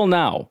 Until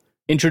now,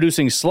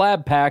 introducing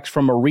slab packs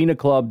from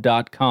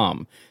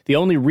arenaclub.com, the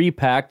only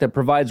repack that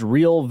provides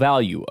real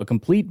value, a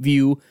complete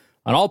view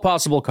on all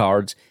possible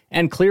cards,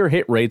 and clear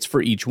hit rates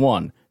for each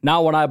one.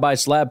 Now when I buy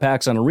slab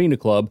packs on Arena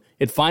Club,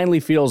 it finally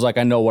feels like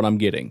I know what I'm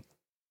getting.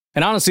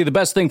 And honestly, the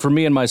best thing for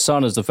me and my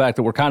son is the fact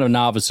that we're kind of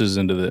novices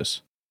into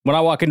this. When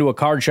I walk into a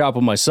card shop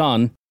with my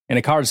son, and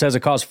a card says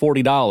it costs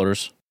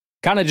 $40,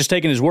 kind of just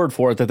taking his word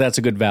for it that that's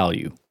a good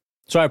value.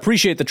 So I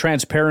appreciate the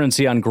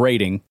transparency on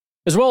grading,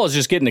 as well as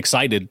just getting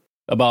excited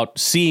about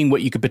seeing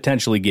what you could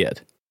potentially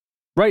get.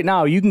 Right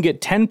now, you can get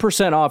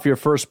 10% off your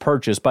first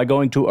purchase by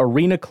going to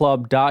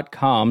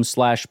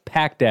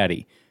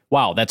arenaclub.com/packdaddy.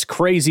 Wow, that's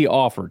crazy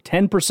offer.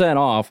 10%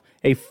 off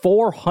a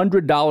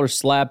 $400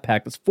 slab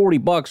pack. That's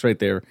 $40 right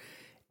there.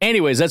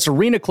 Anyways, that's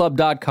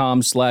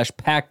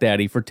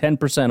arenaclub.com/packdaddy for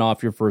 10%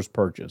 off your first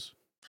purchase.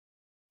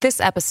 This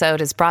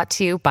episode is brought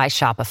to you by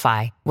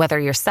Shopify. Whether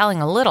you're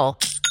selling a little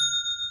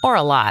or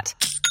a lot,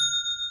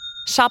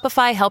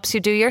 Shopify helps you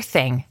do your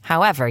thing,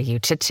 however you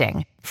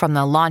cha-ching. From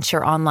the launch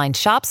your online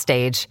shop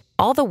stage,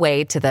 all the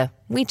way to the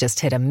we just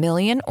hit 1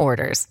 million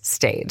orders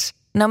stage.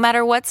 No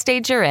matter what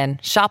stage you're in,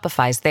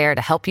 Shopify's there to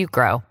help you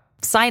grow.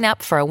 Sign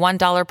up for a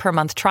 $1 per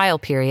month trial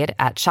period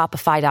at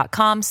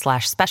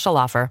shopify.com/special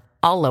offer,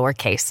 all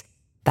lowercase.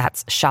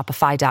 That's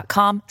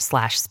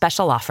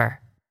shopify.com/special offer.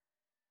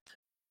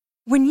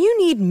 When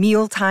you need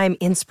mealtime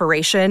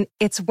inspiration,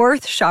 it's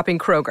worth shopping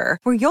Kroger,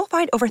 where you'll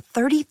find over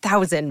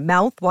 30,000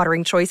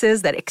 mouth-watering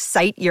choices that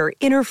excite your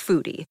inner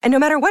foodie. And no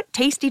matter what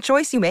tasty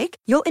choice you make,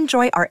 you'll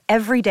enjoy our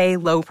everyday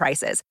low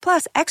prices,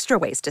 plus extra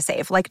ways to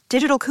save, like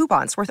digital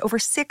coupons worth over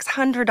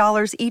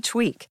 $600 each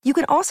week. You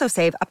can also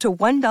save up to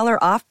 $1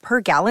 off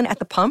per gallon at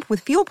the pump with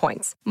fuel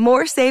points.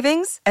 More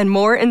savings and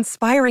more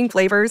inspiring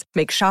flavors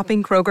make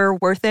shopping Kroger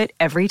worth it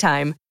every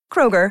time.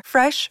 Kroger,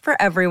 fresh for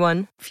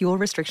everyone. Fuel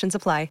restrictions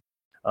apply.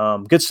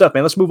 Good stuff,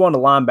 man. Let's move on to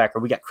linebacker.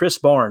 We got Chris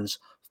Barnes,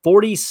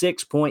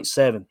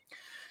 46.7.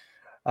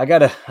 I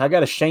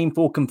got a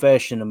shameful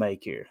confession to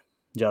make here,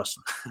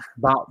 Justin.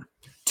 About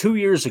 2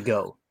 years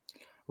ago,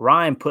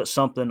 Ryan put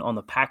something on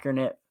the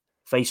Packernet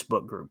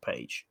Facebook group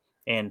page,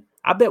 and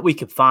I bet we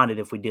could find it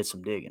if we did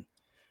some digging.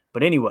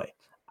 But anyway,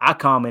 I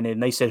commented,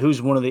 and they said,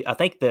 I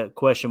think the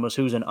question was,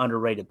 who's an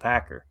underrated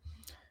Packer?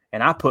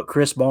 And I put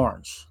Chris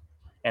Barnes,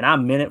 and I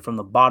meant it from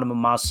the bottom of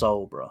my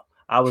soul, bro.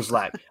 I was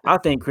like, I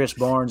think Chris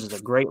Barnes is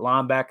a great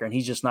linebacker, and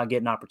he's just not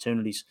getting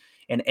opportunities.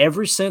 And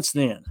ever since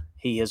then,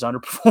 he has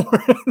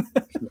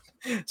underperformed.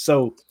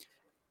 So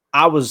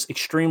I was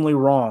extremely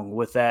wrong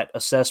with that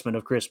assessment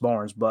of Chris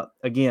Barnes. But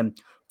again,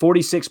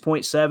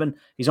 46.7.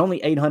 He's only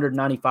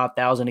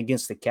 $895,000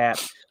 against the cap.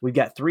 We've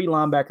got 3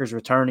 linebackers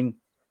returning.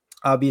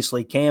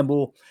 Obviously,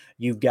 Campbell.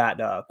 You've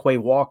got Quay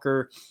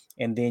Walker.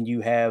 And then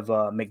you have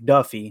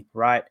McDuffie,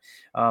 right?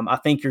 I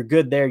think you're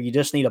good there. You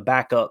just need a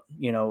backup,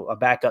 a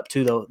backup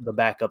to the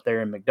backup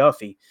there in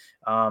McDuffie.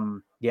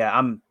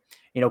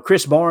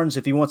 Chris Barnes,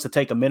 if he wants to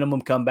take a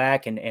minimum, come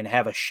back and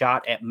have a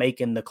shot at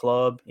making the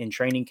club in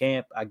training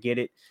camp, I get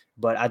it.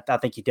 But I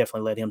think you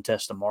definitely let him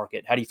test the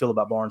market. How do you feel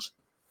about Barnes?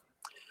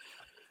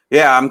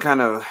 Yeah, I'm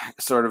kind of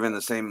sort of in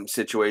the same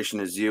situation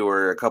as you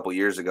were a couple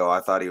years ago. I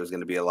thought he was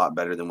going to be a lot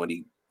better than what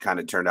he kind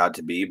of turned out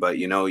to be, but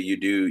you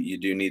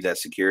do need that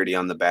security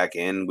on the back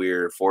end.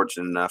 We're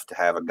fortunate enough to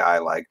have a guy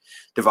like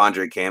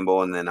Devondre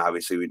Campbell, and then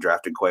obviously we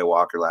drafted Quay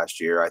Walker last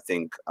year. I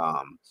think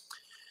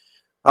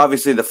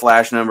Obviously, the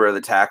flash number of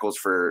the tackles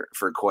for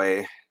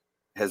Quay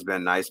has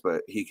been nice,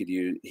 but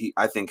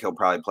I think he'll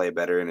probably play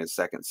better in his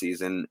second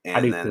season.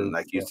 And then, too.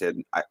 like you said,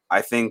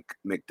 I think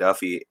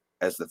McDuffie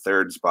as the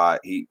third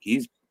spot,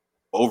 he's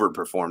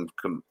overperformed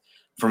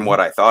from what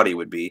I thought he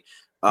would be.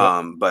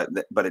 But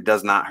it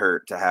does not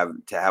hurt to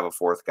have a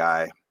fourth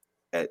guy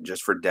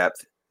just for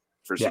depth,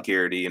 for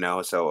security, you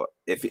know. So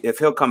if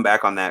he'll come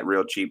back on that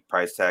real cheap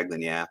price tag,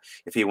 then yeah.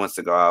 If he wants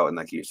to go out and,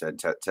 like you said,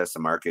 test the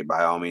market,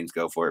 by all means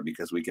go for it,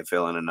 because we can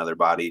fill in another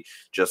body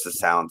just as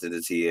talented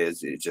as he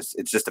is.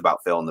 It's just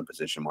about filling the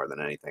position more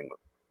than anything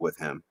with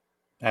him.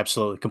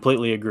 Absolutely.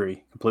 Completely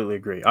agree.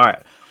 All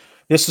right.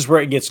 This is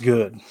where it gets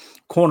good.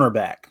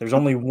 Cornerback. There's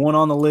only one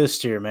on the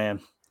list here,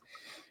 man.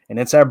 And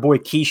it's our boy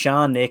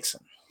Keisean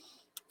Nixon.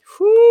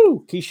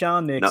 Whoo,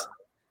 Keisean Nixon.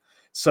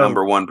 So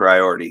number one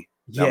priority.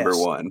 Yes, number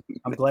one.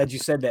 I'm glad you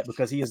said that,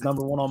 because he is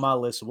number one on my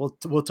list. So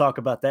we'll talk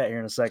about that here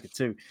in a second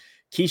too.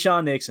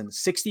 Keisean Nixon,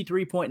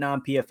 63.9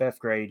 PFF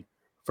grade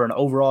for an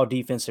overall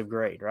defensive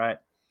grade, right?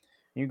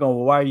 You're going,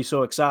 well, why are you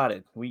so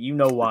excited? You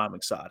know why I'm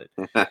excited.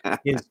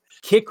 His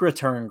kick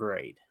return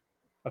grade,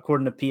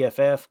 according to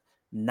PFF,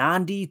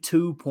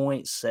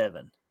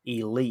 92.7.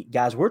 Elite.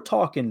 Guys, we're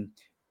talking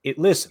it.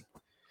 Listen,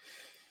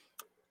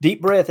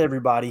 deep breath,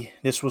 everybody.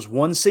 This was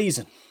one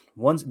season,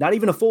 not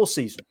even a full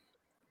season,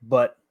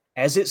 but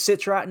as it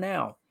sits right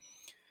now,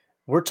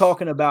 we're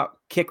talking about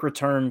kick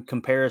return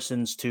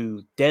comparisons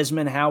to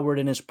Desmond Howard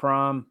in his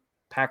prime,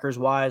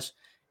 Packers-wise,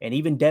 and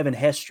even Devin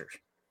Hester.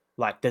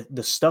 Like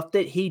the stuff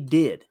that he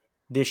did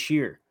this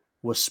year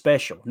was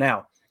special.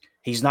 Now,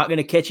 he's not going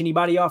to catch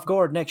anybody off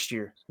guard next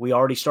year. We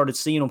already started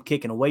seeing him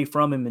kicking away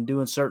from him and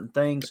doing certain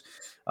things.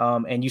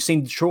 And you've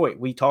seen Detroit.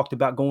 We talked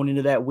about going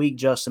into that week,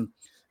 Justin.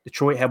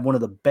 Detroit had one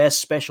of the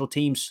best special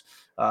teams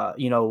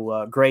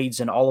grades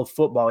in all of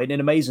football. Isn't it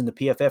amazing? The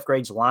PFF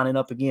grades lining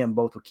up again,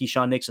 both with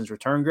Keisean Nixon's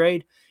return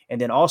grade. And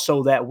then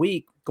also that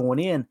week going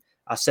in,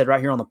 I said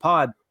right here on the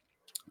pod,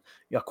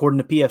 according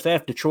to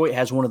PFF, Detroit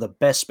has one of the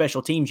best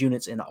special teams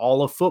units in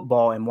all of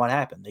football. And what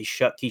happened? They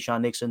shut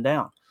Keisean Nixon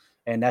down.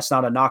 And that's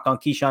not a knock on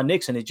Keisean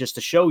Nixon. It's just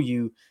to show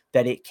you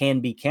that it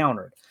can be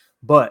countered.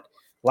 But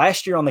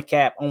last year on the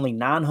cap, only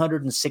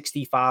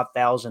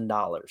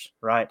 $965,000,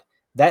 right?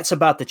 That's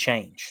about to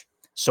change.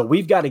 So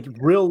we've got to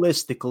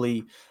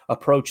realistically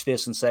approach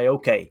this and say,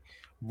 okay,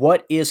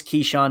 what is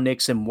Keisean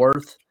Nixon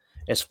worth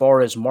as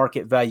far as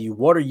market value?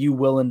 What are you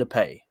willing to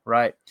pay,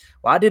 right?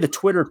 Well, I did a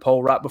Twitter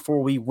poll right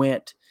before we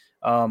went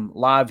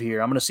live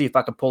here. I'm going to see if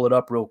I can pull it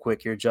up real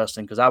quick here,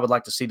 Justin, because I would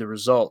like to see the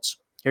results.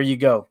 Here you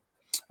go.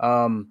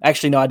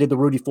 Actually, no, I did the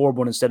Rudy Ford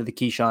one instead of the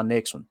Keisean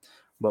Nixon,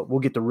 but we'll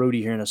get to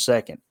Rudy here in a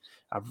second.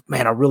 I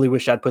really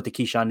wish I'd put the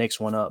Keisean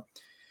Nixon one up.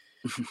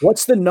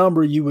 What's the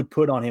number you would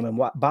put on him?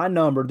 And by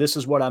number, this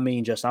is what I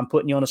mean, Justin. I'm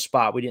putting you on a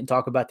spot. We didn't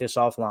talk about this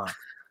offline.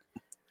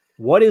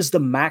 What is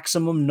the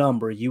maximum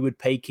number you would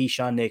pay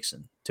Keisean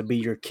Nixon to be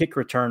your kick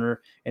returner,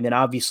 and then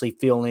obviously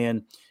fill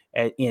in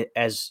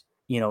as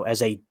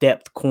a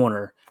depth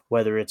corner,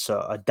 whether it's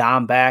a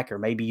dime back or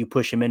maybe you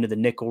push him into the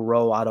nickel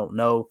role? I don't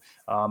know.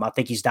 I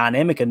think he's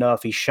dynamic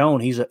enough. He's shown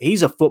he's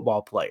a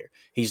football player.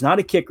 He's not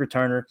a kick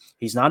returner.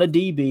 He's not a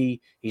DB.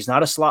 He's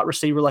not a slot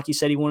receiver like he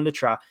said he wanted to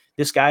try.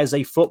 This guy is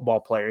a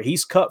football player.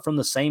 He's cut from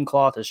the same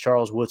cloth as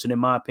Charles Woodson, in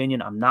my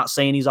opinion. I'm not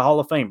saying he's a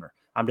Hall of Famer.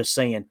 I'm just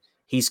saying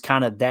he's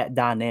kind of that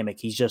dynamic.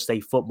 He's just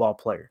a football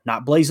player.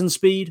 Not blazing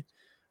speed,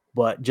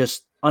 but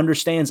just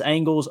understands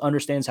angles,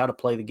 understands how to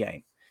play the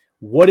game.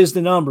 What is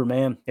the number,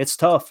 man? It's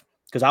tough,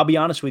 because I'll be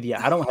honest with you,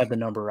 I don't have the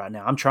number right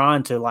now. I'm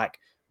trying to,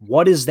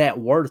 what is that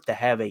worth to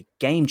have a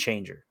game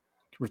changer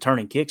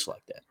returning kicks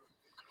like that?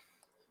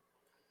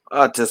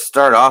 To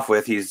start off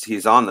with,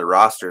 he's on the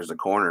roster as a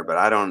corner, but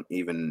I don't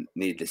even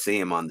need to see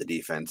him on the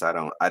defense. I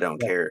don't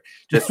care.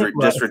 Just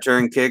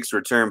return kicks,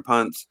 return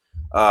punts.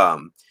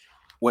 When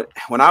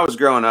I was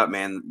growing up,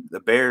 man, the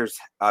Bears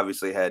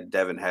obviously had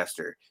Devin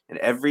Hester, and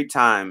every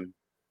time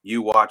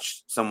you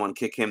watched someone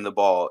kick him the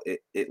ball,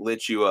 it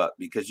lit you up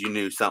because you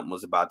knew something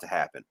was about to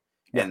happen.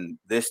 Yeah. And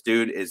this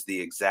dude is the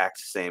exact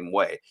same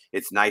way.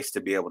 It's nice to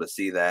be able to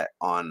see that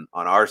on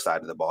our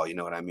side of the ball. You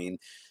know what I mean?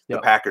 The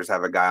Packers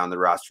have a guy on the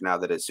roster now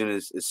that as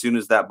soon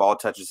as that ball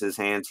touches his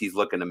hands, he's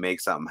looking to make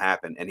something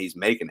happen, and he's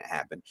making it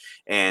happen.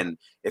 And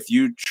if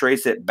you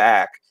trace it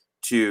back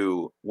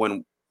to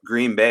when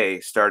Green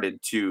Bay started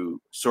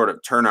to sort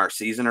of turn our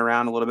season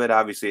around a little bit,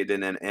 obviously it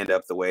didn't end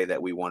up the way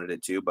that we wanted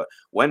it to, but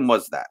when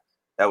was that?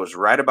 That was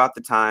right about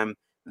the time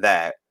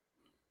that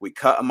we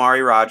cut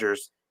Amari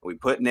Rodgers. We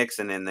put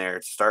Nixon in there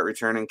to start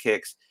returning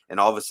kicks, and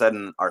all of a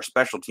sudden our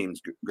special teams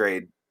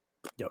grade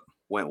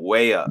went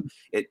way up.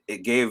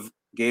 It gave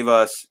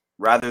us,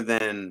 rather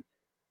than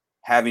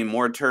having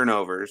more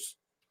turnovers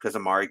because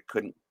Amari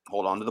couldn't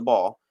hold on to the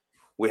ball,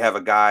 we have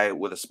a guy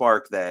with a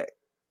spark that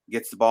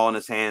gets the ball in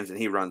his hands and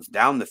he runs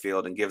down the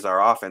field and gives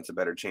our offense a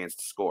better chance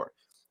to score.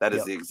 That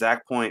is the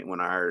exact point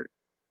when our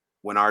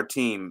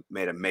team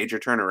made a major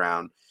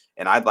turnaround,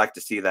 and I'd like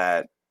to see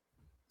that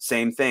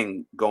same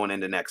thing going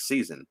into next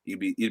season.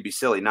 You'd be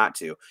silly not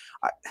to.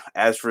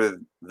 As for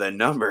the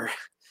number,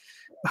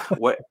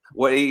 what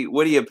do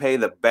you pay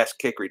the best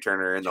kick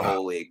returner in the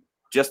whole league?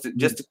 Just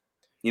to,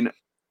 you know,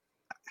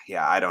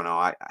 yeah, I don't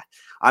know.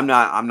 I'm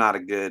not a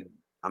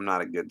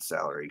good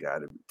salary guy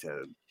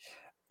to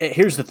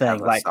Here's the thing,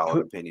 like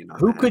who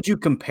that. could you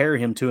compare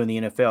him to in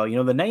the NFL? You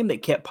know, the name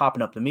that kept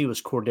popping up to me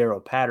was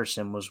Cordero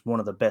Patterson was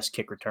one of the best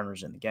kick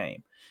returners in the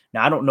game.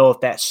 Now, I don't know if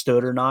that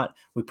stood or not.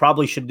 We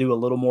probably should do a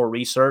little more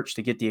research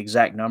to get the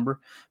exact number,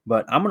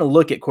 but I'm going to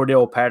look at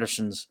Cordero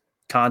Patterson's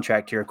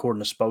contract here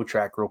according to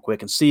Spotrac real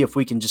quick and see if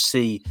we can just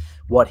see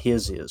what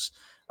his is.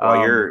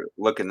 While you're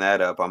looking that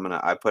up,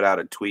 I put out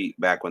a tweet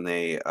back when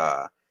they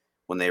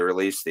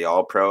released the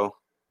All-Pro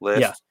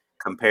list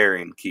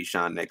comparing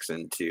Keyshawn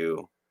Nixon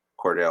to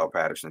Cordero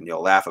Patterson.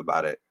 You'll laugh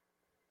about it.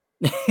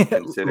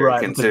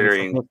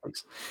 Considering.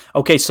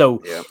 Okay,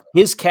 so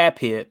his cap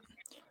hit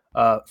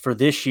for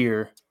this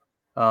year,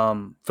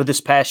 for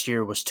this past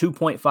year, was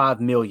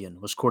 $2.5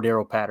 million. Was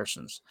Cordero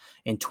Patterson's.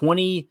 In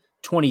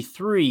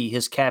 2023,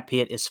 his cap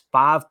hit is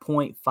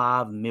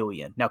 $5.5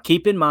 million. Now,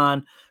 keep in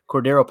mind,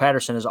 Cordero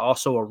Patterson is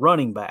also a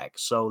running back,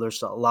 so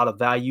there's a lot of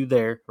value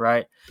there,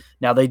 right?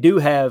 Now, they do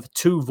have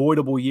 2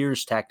 voidable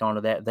years tacked onto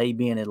that, they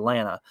being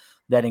Atlanta.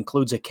 That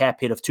includes a cap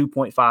hit of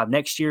 2.5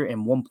 next year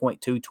and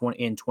 1.2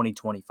 in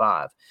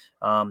 2025.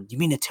 You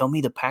mean to tell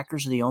me the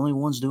Packers are the only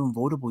ones doing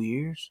voidable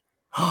years?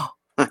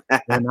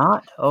 They're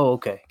not? Oh,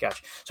 okay.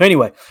 Gotcha. So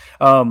anyway,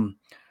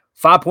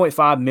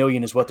 $5.5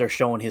 million is what they're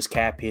showing his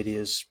cap hit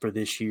is for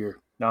this year.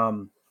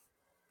 Man,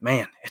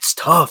 it's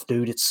tough,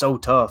 dude. It's so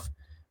tough.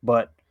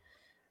 But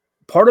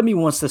part of me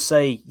wants to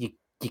say you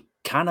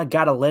kind of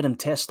got to let him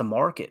test the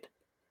market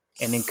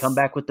and then come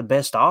back with the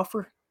best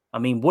offer. I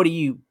mean, what do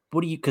you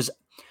because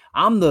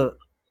I'm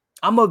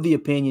of the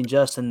opinion,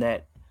 Justin,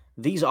 that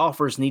these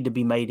offers need to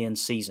be made in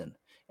season.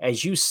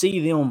 As you see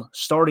them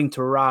starting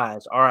to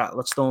rise, all right,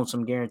 let's throw in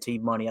some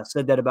guaranteed money. I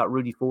said that about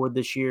Rudy Ford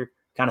this year.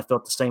 Kind of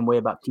felt the same way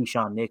about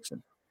Keyshawn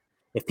Nixon.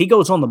 If he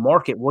goes on the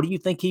market, what do you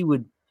think he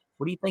would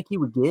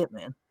get,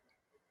 man?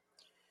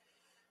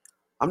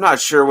 I'm not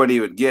sure what he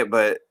would get,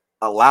 but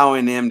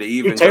allowing him to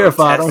even go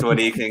test what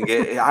he can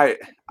get,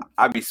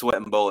 I'd be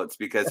sweating bullets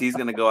because he's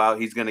going to go out,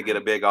 he's going to get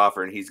a big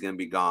offer, and he's going to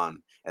be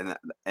gone. And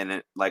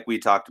it, like we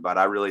talked about,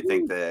 I really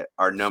think that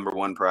our number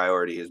one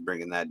priority is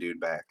bringing that dude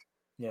back.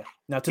 Yeah.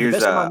 Now, to the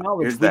best of my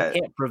knowledge, we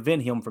can't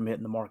prevent him from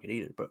hitting the market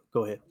either. But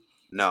go ahead.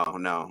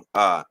 No.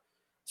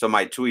 So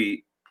my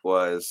tweet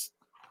was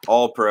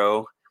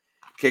All-Pro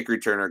kick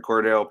returner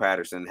Cordero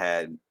Patterson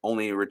had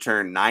only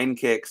returned 9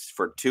 kicks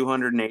for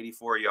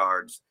 284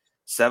 yards.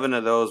 7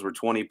 of those were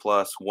 20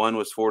 plus, 1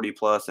 was 40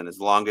 plus, and his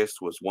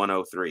longest was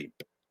 103.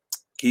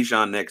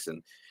 Keyshawn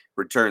Nixon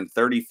returned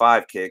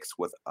 35 kicks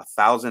with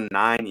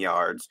 1,009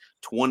 yards,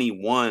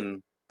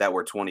 21 that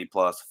were 20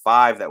 plus,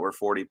 5 that were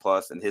 40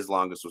 plus, and his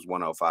longest was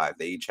 105.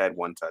 They each had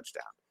 1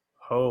 touchdown.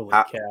 Holy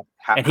cap!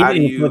 And he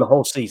didn't play the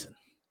whole season.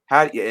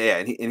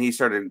 And he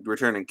started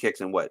returning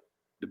kicks in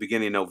the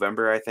beginning of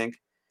November, I think.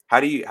 How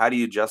do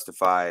you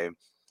justify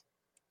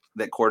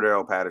that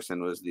Cordero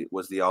Patterson was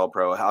the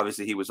All-Pro?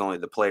 Obviously, he was only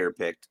the player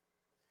picked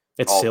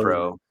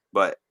All-Pro,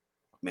 but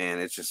man,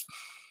 it's just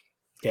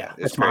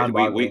it's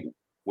crazy.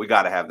 We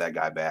got to have that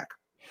guy back.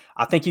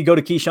 I think you go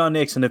to Keyshawn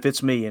Nixon if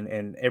it's me,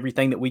 and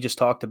everything that we just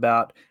talked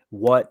about,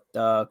 what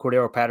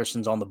Cordero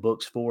Patterson's on the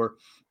books for.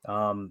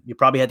 You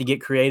probably had to get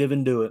creative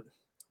and do it,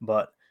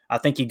 but I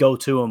think you go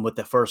to him with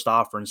the first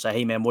offer and say,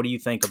 "Hey, man, what do you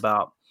think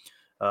about?"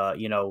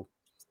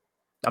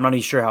 I'm not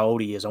even sure how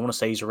old he is. I want to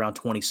say he's around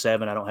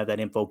 27. I don't have that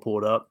info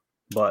pulled up,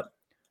 but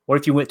what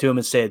if you went to him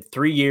and said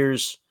 3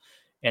 years,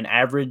 an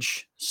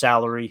average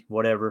salary,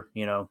 whatever,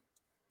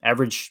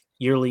 average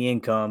yearly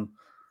income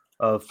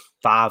of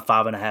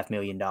 $5.5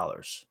 million.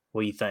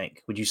 What do you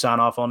think? Would you sign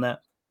off on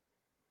that?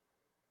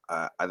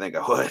 I think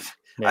I would.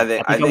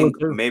 Yeah, I think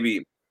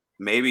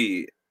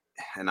maybe,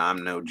 and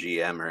I'm no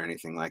GM or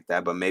anything like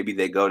that, but maybe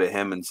they go to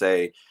him and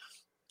say,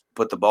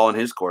 put the ball in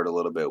his court a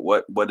little bit.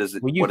 What is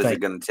it? What is it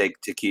going to take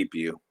to keep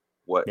you?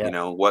 What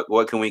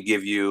can we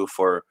give you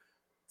for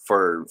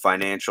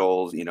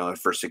financials?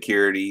 For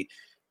security.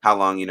 How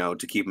long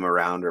to keep him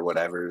around or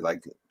whatever?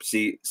 Like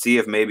see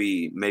if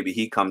maybe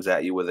he comes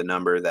at you with a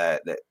number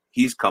that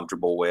he's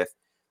comfortable with,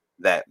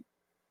 that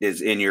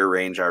is in your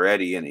range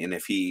already, and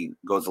if he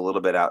goes a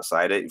little bit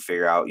outside it, you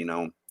figure out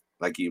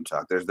like you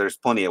talk. There's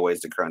plenty of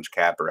ways to crunch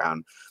cap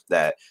around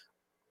that.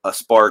 A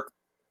spark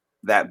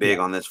that big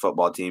on this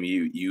football team,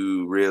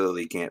 you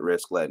really can't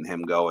risk letting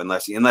him go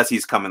unless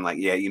he's coming like,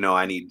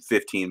 I need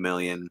 $15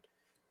 million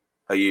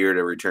a year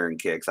to return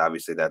kicks.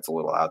 Obviously that's a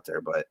little out there,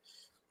 but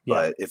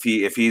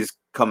if he's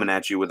coming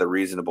at you with a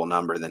reasonable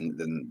number,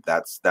 then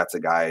that's a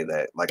guy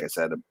that, like I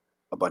said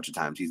a bunch of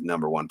times, he's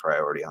number one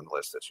priority on the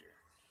list this year.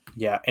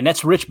 Yeah, and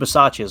that's Rich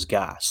Bisaccia's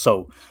guy.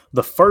 So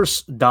the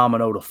first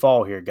domino to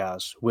fall here,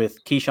 guys,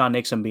 with Keyshawn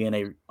Nixon being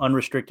a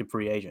unrestricted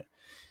free agent,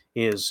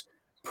 is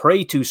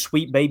pray to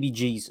sweet baby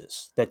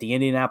Jesus that the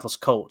Indianapolis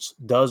Colts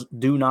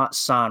do not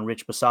sign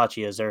Rich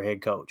Bisaccia as their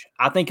head coach.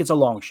 I think it's a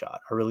long shot.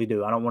 I really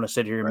do. I don't want to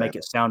sit here and make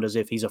it sound as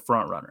if he's a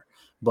front runner,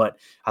 but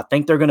I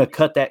think they're going to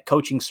cut that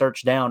coaching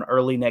search down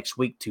early next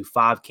week to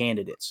 5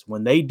 candidates.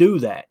 When they do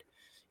that,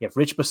 if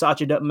Rich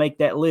Bisaccia doesn't make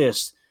that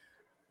list,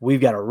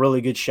 we've got a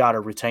really good shot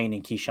of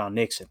retaining Keyshawn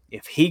Nixon.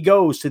 If he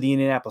goes to the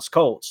Indianapolis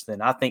Colts,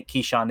 then I think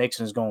Keyshawn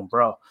Nixon is going,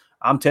 bro,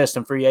 I'm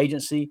testing free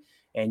agency,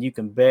 and you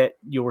can bet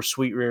your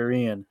sweet rear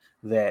end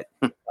that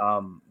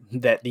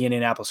that the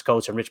Indianapolis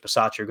Colts and Rich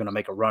Bisaccia are going to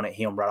make a run at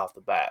him right off the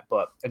bat.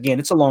 But again,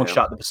 it's a long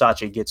shot that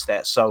Bisaccia gets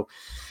that. So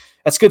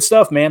that's good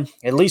stuff, man.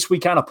 At least we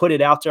kind of put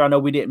it out there. I know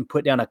we didn't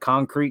put down a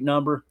concrete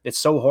number. It's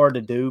so hard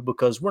to do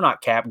because we're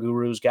not cap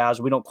gurus, guys.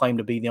 We don't claim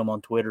to be them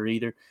on Twitter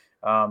either.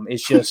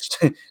 It's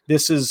just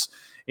this is,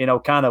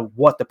 kind of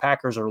what the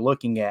Packers are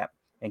looking at.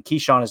 And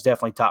Keyshawn is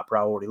definitely top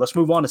priority. Let's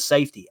move on to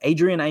safety.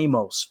 Adrian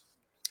Amos.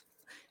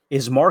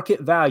 His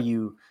market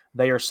value,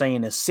 they are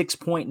saying, is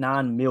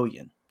 $6.9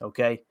 million.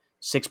 Okay,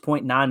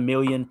 $6.9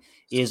 million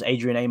is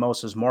Adrian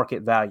Amos's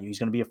market value. He's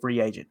going to be a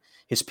free agent.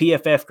 His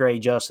PFF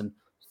grade, Justin,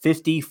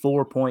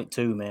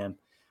 54.2. Man,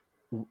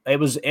 it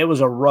was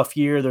a rough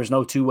year. There's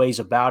no two ways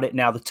about it.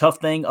 Now, the tough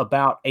thing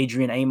about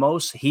Adrian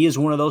Amos, he is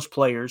one of those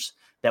players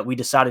that we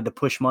decided to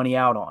push money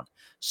out on.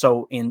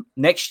 So in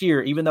next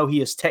year, even though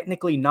he is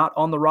technically not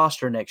on the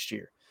roster next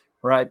year,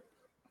 right?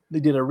 They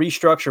did a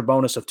restructure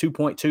bonus of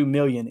 $2.2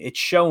 million. It's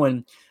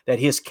showing that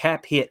his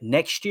cap hit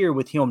next year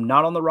with him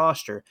not on the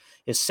roster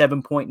is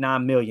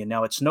 $7.9 million.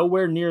 Now, it's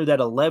nowhere near that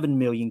 $11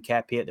 million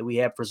cap hit that we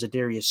have for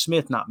Zadarius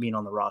Smith not being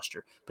on the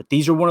roster. But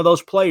these are one of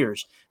those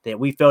players that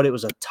we felt it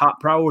was a top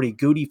priority.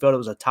 Goody felt it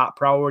was a top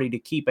priority to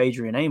keep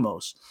Adrian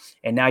Amos.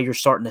 And now you're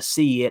starting to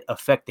see it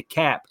affect the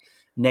cap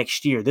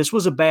next year. This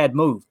was a bad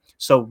move.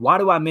 So why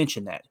do I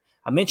mention that?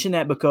 I mention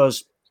that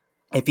because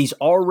if he's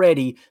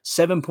already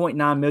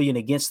 $7.9 million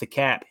against the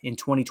cap in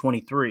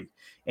 2023,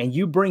 and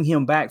you bring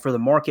him back for the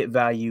market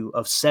value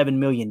of $7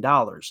 million,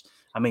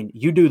 I mean,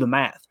 you do the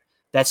math.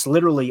 That's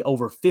literally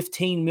over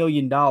 $15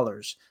 million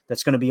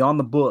that's going to be on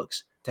the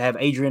books to have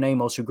Adrian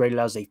Amos, who graded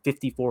out as a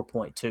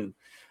 54.2.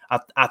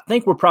 I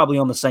think we're probably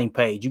on the same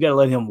page. You got to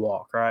let him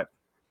walk, right?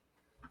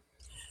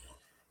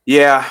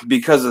 Yeah,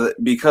 because of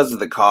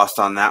the cost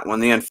on that one.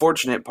 The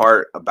unfortunate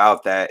part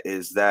about that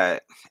is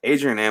that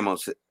Adrian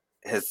Amos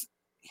has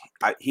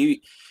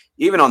he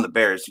even on the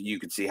Bears, you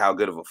could see how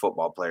good of a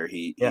football player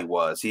he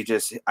was.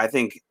 I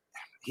think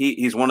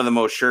he's one of the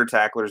most sure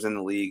tacklers in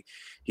the league.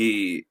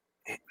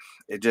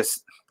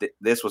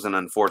 This was an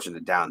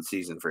unfortunate down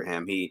season for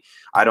him.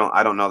 I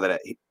don't know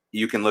that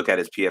you can look at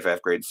his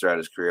PFF grades throughout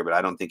his career, but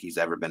I don't think he's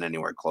ever been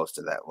anywhere close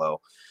to that low.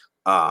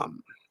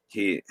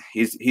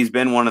 He's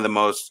been one of the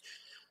most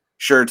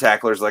sure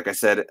tacklers, like I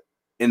said,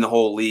 in the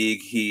whole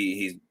league.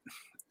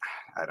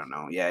 I don't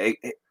know. Yeah.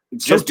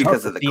 Just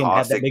because of the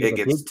cost, it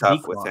gets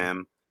tough with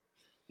him.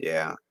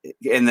 Yeah.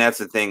 And that's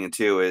the thing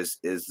too, is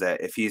that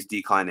if he's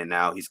declining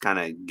now, he's kind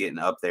of getting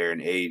up there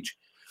in age.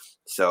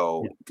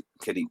 So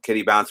could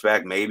he bounce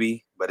back?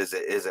 Maybe, but is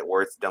it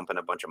worth dumping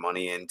a bunch of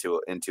money into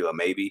a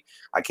maybe?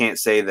 I can't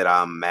say that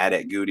I'm mad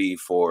at Goody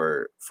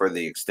for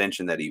the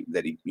extension that he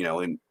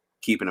in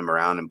keeping him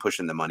around and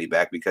pushing the money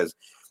back, because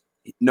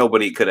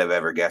nobody could have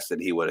ever guessed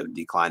that he would have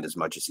declined as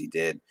much as he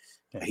did.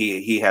 Yeah.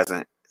 He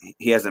hasn't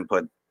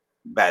put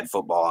bad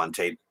football on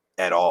tape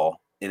at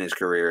all in his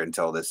career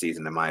until this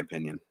season, in my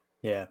opinion.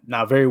 Yeah,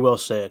 now very well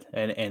said.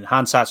 And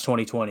hindsight's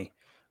 2020.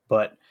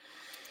 But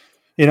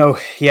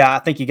I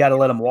think you got to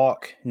let him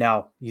walk.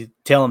 Now you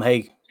tell him,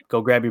 hey,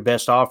 go grab your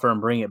best offer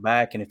and bring it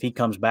back. And if he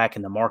comes back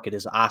and the market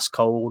is ice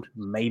cold,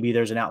 maybe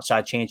there's an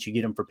outside chance you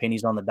get him for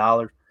pennies on the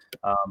dollar.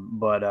 I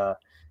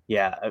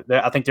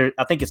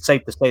think it's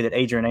safe to say that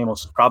Adrian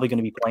Amos is probably going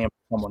to be playing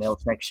for someone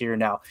else next year.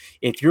 Now,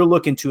 if you're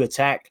looking to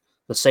attack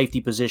the safety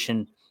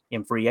position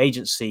in free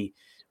agency,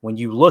 when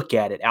you look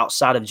at it,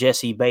 outside of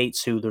Jesse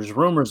Bates, who there's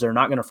rumors they're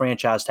not going to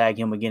franchise tag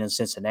him again in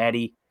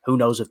Cincinnati. Who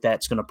knows if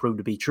that's going to prove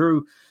to be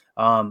true?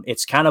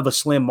 It's kind of a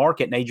slim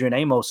market, and Adrian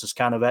Amos is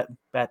kind of at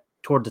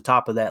toward the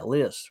top of that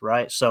list,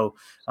 right? So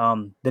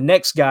the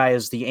next guy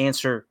is the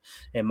answer,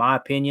 in my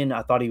opinion.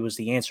 I thought he was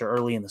the answer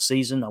early in the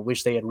season. I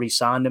wish they had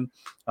re-signed him.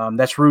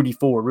 That's Rudy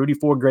Ford. Rudy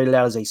Ford graded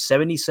out as a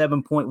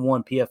 77.1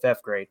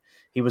 PFF grade.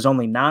 He was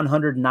only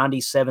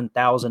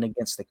 $997,000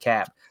 against the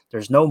cap.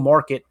 There's no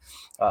market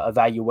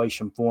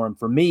evaluation for him.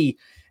 For me,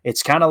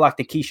 it's kind of like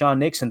the Keyshawn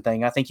Nixon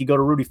thing. I think you go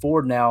to Rudy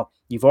Ford now,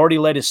 you've already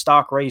let his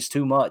stock raise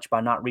too much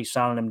by not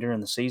re-signing him during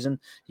the season.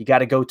 You got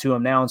to go to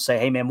him now and say,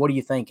 hey, man, what are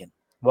you thinking?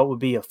 What would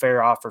be a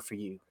fair offer for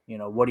you?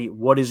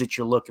 What is it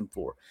you're looking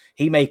for?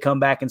 He may come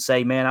back and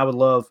say, man, I would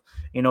love,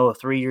 a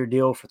 3-year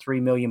deal for $3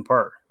 million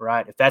per,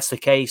 right? If that's the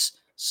case,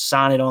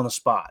 sign it on the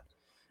spot.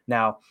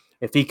 Now,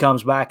 if he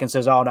comes back and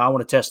says, oh, no, I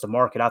want to test the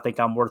market, I think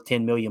I'm worth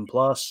 $10 million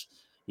plus,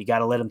 you got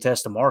to let him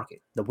test the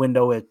market. The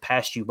window had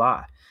passed you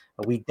by.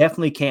 We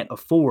definitely can't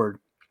afford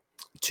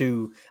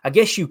to, I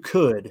guess you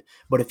could,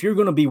 but if you're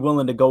going to be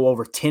willing to go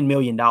over $10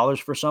 million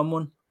for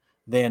someone,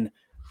 then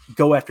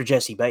go after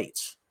Jesse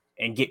Bates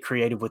and get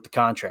creative with the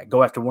contract.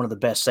 Go after one of the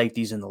best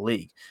safeties in the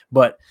league.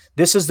 But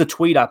this is the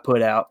tweet I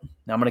put out.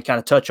 Now I'm going to kind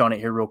of touch on it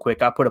here real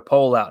quick. I put a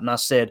poll out and I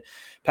said,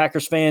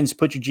 Packers fans,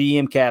 put your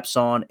GM caps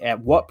on.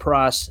 At what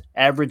price,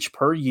 average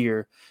per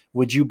year,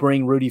 would you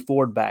bring Rudy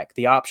Ford back?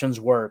 The options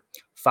were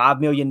 $5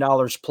 million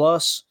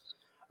plus,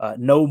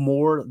 no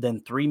more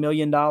than $3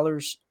 million,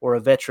 or a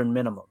veteran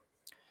minimum.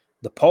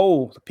 The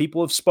poll, the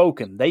people have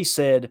spoken. They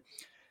said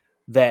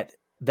that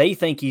they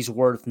think he's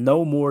worth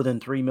no more than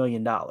 $3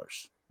 million,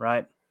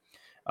 right?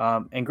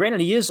 And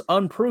granted, he is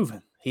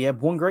unproven. He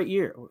had one great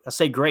year. I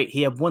say great.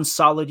 He had one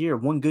solid year,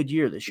 one good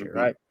year this year,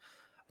 right?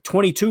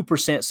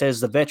 22% says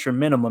the veteran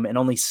minimum, and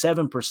only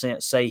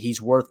 7% say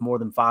he's worth more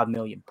than $5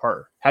 million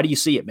per. How do you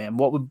see it, man?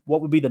 What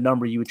would be the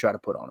number you would try to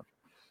put on him?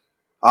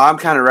 I'm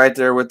kind of right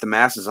there with the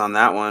masses on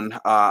that one.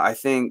 I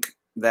think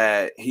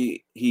that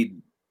he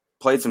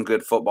played some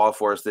good football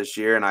for us this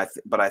year,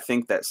 but I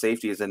think that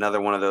safety is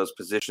another one of those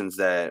positions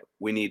that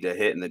we need to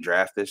hit in the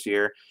draft this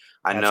year.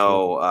 I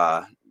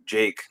know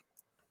Jake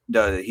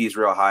he's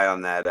real high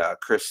on that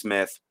Chris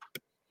Smith,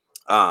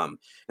 and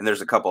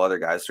there's a couple other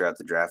guys throughout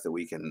the draft that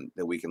we can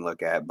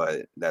look at,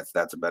 but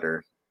that's a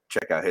better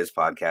check out his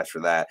podcast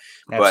for that.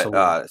 Absolutely.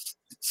 But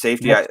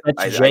safety, that's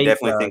I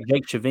definitely think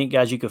Jake Chavink,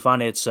 guys, you can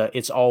find it.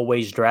 It's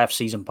always draft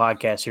season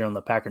podcast here on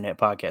the Packernet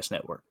Podcast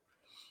Network.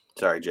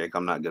 Sorry, Jake,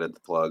 I'm not good at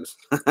the plugs.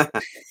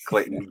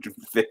 Clayton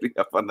picked me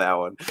up on that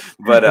one,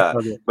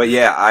 but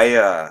yeah,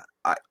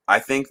 I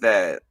think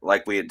that,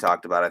 like we had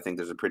talked about, I think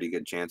there's a pretty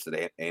good chance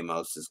that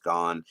Amos is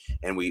gone,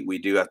 and we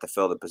do have to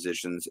fill the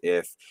positions.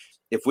 If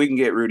we can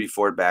get Rudy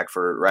Ford back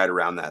for right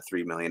around that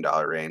 $3 million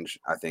range,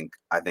 I think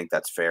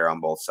that's fair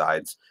on both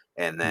sides.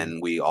 And then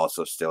we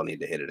also still need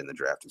to hit it in the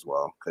draft as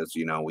well, because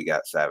we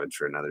got Savage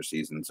for another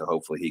season, so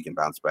hopefully he can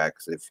bounce back.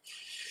 Because if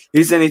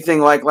he's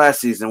anything like last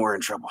season, we're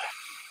in trouble.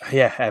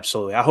 Yeah,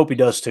 absolutely. I hope he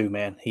does too,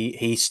 man.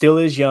 He still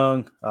is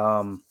young.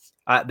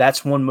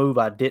 That's one move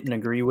I didn't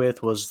agree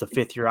with was the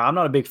 5th year. I'm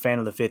not a big fan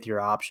of the 5th year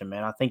option,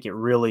 man. I think it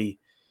really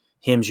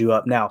hems you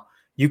up. Now,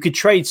 you could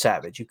trade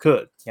Savage. You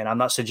could. And I'm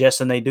not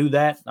suggesting they do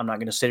that. I'm not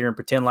going to sit here and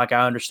pretend like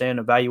I understand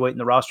evaluating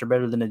the roster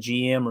better than a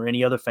GM or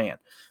any other fan.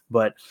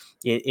 But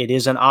it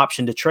is an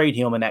option to trade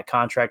him, and that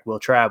contract will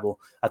travel.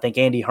 I think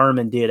Andy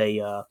Herman did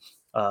a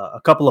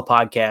couple of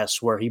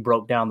podcasts where he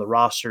broke down the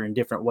roster in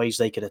different ways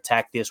they could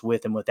attack this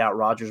with and without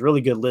Rodgers.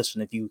 Really good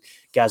listen. If you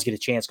guys get a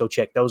chance, go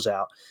check those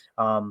out.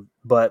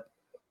 But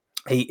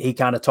he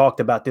kind of talked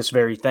about this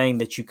very thing,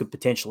 that you could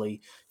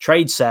potentially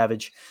trade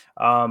Savage.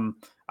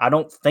 I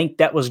don't think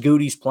that was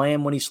Goody's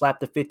plan when he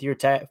slapped the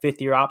 5th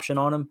year option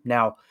on him.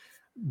 Now,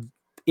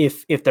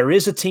 if there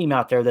is a team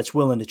out there that's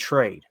willing to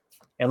trade,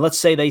 and let's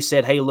say they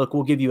said, hey, look,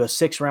 we'll give you a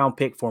 6th-round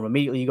pick for him.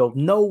 Immediately you go,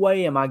 no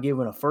way am I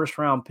giving a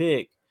 1st-round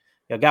pick,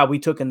 a guy we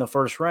took in the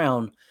 1st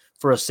round,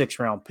 for a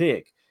 6th-round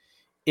pick.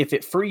 If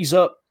it frees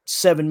up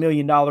 $7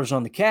 million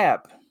on the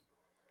cap,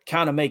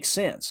 kind of makes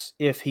sense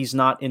if he's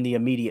not in the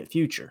immediate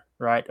future,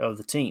 right, of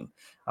the team.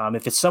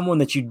 If it's someone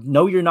that you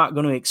know you're not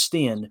going to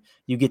extend,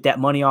 you get that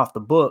money off the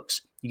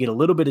books, you get a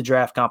little bit of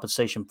draft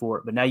compensation for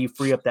it, but now you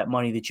free up that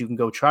money that you can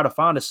go try to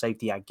find a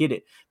safety. I get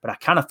it, but I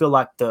kind of feel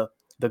like the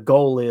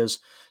goal is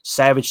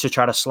Savage to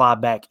try to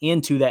slide back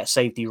into that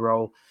safety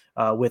role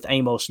with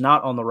Amos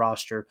not on the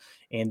roster,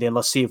 and then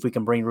let's see if we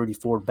can bring Rudy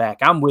Ford back.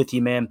 I'm with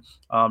you, man.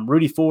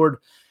 Rudy Ford,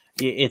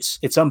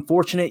 it's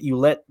unfortunate you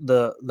let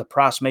the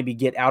price maybe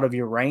get out of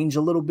your range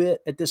a little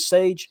bit at this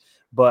stage.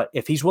 But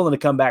if he's willing to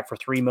come back for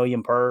 $3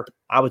 million per,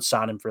 I would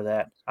sign him for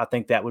that. I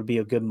think that would be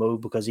a good move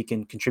because he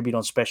can contribute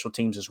on special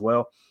teams as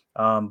well.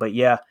 But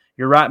yeah,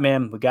 you're right,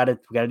 man. We got to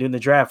do in the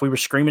draft. We were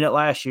screaming it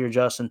last year,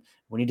 Justin.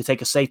 We need to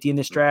take a safety in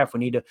this draft.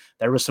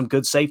 There were some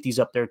good safeties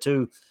up there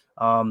too.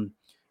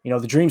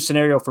 The dream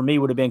scenario for me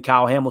would have been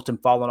Kyle Hamilton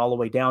falling all the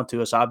way down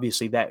to us.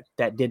 Obviously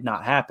that did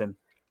not happen,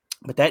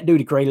 but that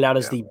dude graded out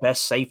as the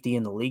best safety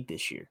in the league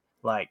this year.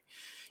 Like,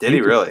 did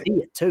he really? See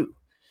it too.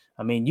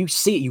 I mean, you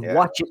see it,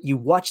 watch it, you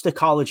watch the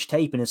college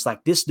tape, and it's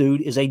like, this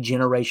dude is a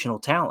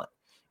generational talent.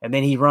 And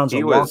then he runs a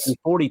wonky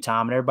 40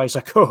 time, and everybody's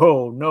like,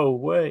 oh, no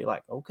way.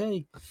 Like,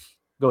 okay,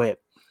 go ahead.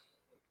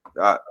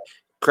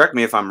 Correct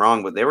me if I'm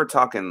wrong, but they were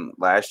talking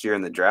last year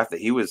in the draft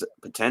that he was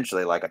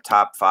potentially like a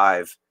top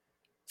 5,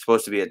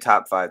 supposed to be a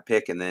top 5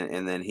 pick, and then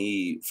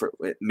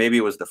maybe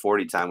it was the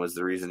 40 time was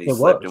the reason he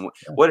slipped. And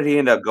what did he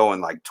end up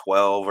going, like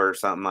 12 or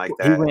something like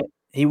that?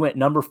 He went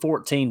number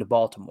 14 to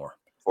Baltimore.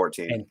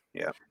 14,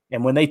 yeah.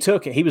 And when they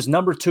took it, he was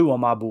number 2 on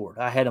my board.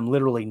 I had him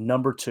literally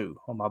number 2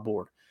 on my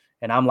board.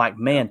 And I'm like,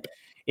 man,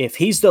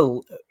 if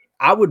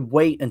I would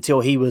wait until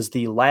he was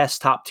the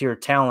last top tier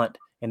talent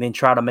and then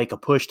try to make a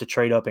push to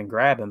trade up and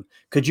grab him.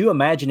 Could you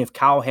imagine if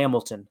Kyle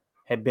Hamilton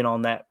had been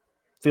on that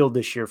field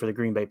this year for the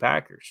Green Bay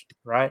Packers,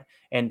 right?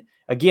 And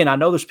again, I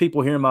know there's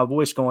people hearing my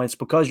voice going, it's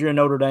because you're a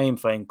Notre Dame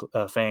fan,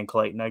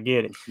 Clayton. I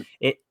get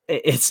it.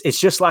 It's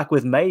just like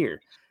with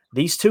Mayer.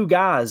 These two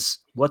guys,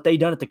 what they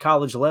done at the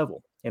college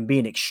level and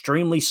being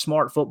extremely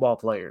smart football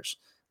players,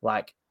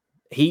 like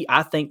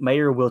I think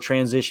Mayer will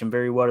transition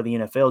very well to the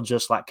NFL,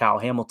 just like Kyle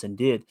Hamilton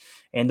did.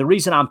 And the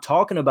reason I'm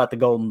talking about the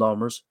Golden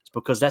Domers is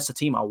because that's the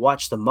team I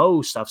watch the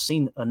most. I've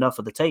seen enough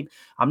of the tape.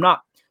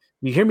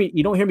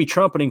 You don't hear me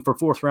trumpeting for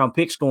 4th-round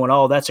picks going,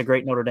 oh, that's a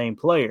great Notre Dame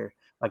player.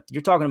 Like,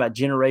 you're talking about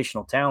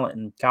generational talent,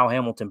 and Kyle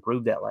Hamilton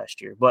proved that last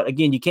year. But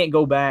again, you can't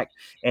go back,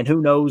 and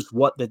who knows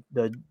what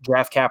the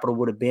draft capital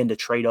would have been to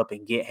trade up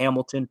and get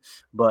Hamilton.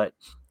 But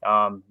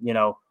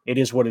it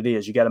is what it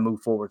is. You got to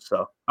move forward.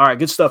 So, all right,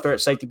 good stuff there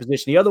at safety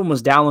position. The other one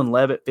was Dallin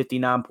Levitt,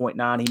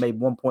 59.9. He made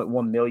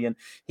 $1.1 million.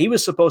 He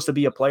was supposed to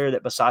be a player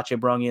that Versace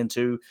brung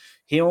into.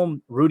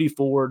 Him, Rudy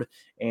Ford,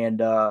 and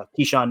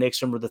Keyshawn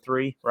Nixon were the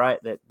three, right,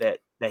 that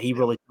he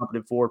really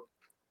trumpeted for.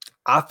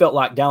 I felt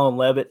like Dallin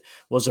Levitt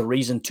was a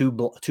reason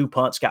two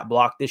punts got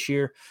blocked this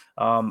year.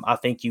 I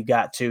think you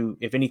got to,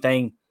 if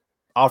anything,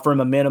 offer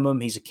him a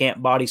minimum. He's a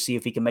camp body, see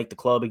if he can make the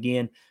club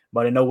again.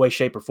 But in no way,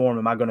 shape, or form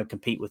am I going to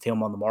compete with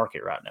him on the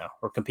market right now,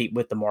 or compete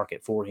with the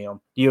market for him.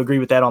 Do you agree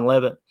with that on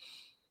Levitt?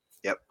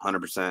 Yep,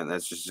 100%.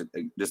 That's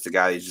just a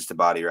guy who's just a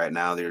body right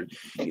now.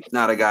 He's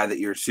not a guy that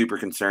you're super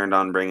concerned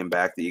on bringing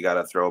back that you got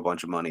to throw a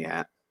bunch of money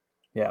at.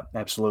 Yeah,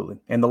 absolutely.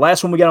 And the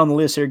last one we got on the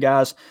list here,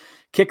 guys,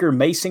 kicker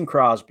Mason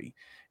Crosby.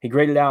 He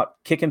graded out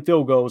kicking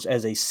field goals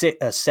as a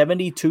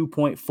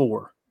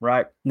 72.4,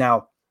 right?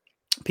 Now,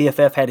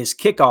 PFF had his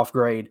kickoff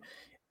grade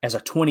as a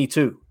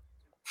 22.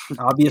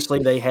 Obviously,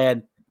 they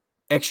had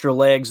extra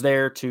legs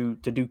there to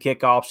do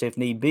kickoffs if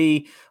need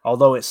be,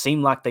 although it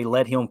seemed like they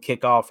let him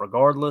kick off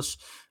regardless.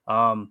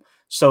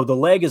 So the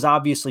leg is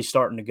obviously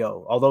starting to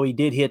go, although he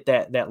did hit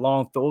that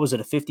long, what was it,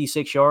 a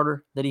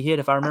 56-yarder that he hit,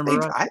 if I remember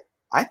right?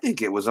 I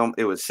think it was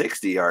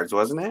 60 yards,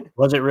 wasn't it?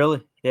 Was it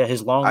really? Yeah,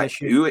 his longest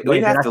shoot.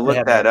 We'd have to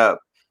look that up.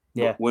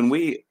 Yeah. When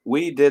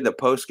we did the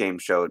post-game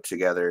show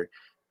together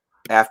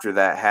after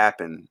that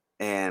happened,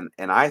 and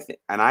I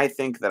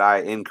think that I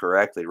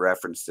incorrectly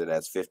referenced it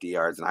as 50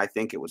 yards, and I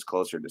think it was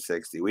closer to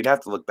 60. We'd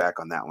have to look back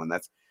on that one.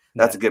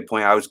 That's a good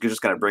point. I was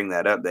just going to bring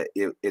that up, that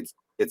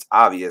it's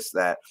obvious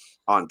that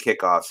on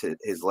kickoffs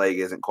his leg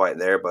isn't quite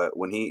there, but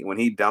when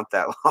he dumped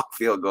that long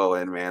field goal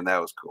in, man,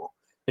 that was cool.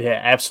 Yeah,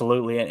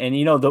 absolutely. And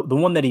the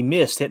one that he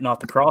missed hitting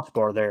off the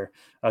crossbar there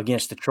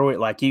against Detroit,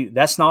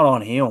 that's not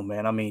on him,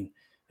 man. I mean,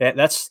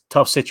 that's a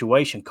tough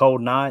situation. Cold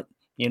night,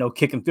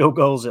 kicking field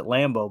goals at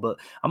Lambeau. But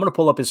I'm going to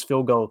pull up his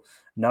field goal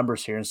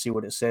numbers here and see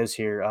what it says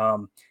here.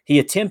 He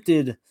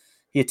attempted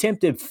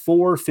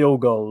 4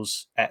 field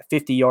goals at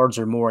 50 yards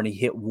or more, and he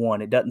hit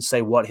 1. It doesn't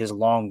say what his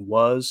long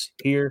was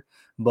here,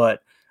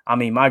 but I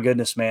mean, my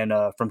goodness, man,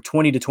 from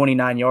 20 to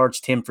 29 yards,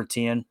 10 for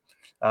 10,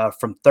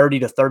 from 30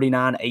 to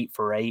 39, 8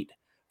 for 8,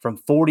 from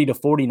 40 to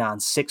 49,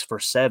 6 for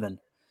 7.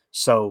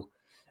 So,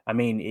 I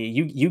mean,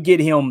 you get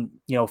him,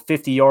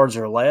 50 yards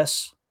or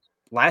less.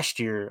 Last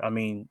year, I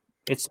mean,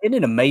 isn't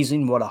it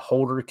amazing what a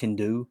holder can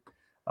do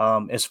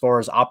as far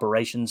as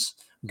operations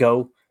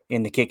go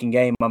in the kicking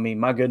game? I mean,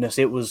 my goodness,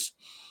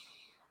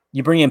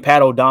 you bring in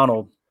Pat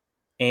O'Donnell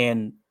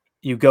and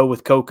you go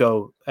with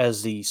Coco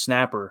as the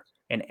snapper,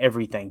 and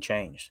everything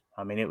changed.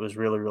 I mean, it was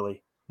really,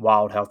 really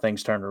wild how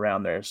things turned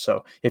around there.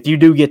 So if you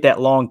do get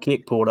that long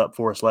kick pulled up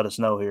for us, let us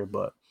know here.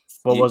 But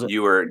what was it?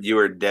 You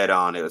were dead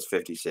on. It was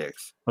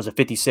 56. Was it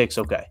 56?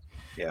 Okay.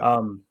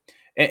 Yeah.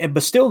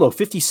 But still, though,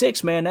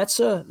 56, man, that's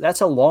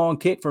a long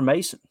kick for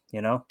Mason,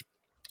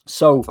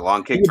 So it's a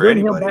long kick for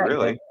anybody,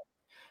 really.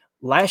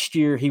 Last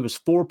year, he was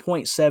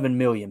 $4.7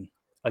 million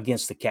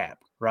against the cap,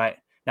 right?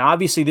 Now,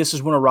 obviously, this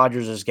is one of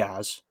Rodgers'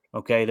 guys,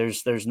 okay?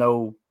 There's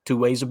no two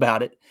ways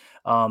about it.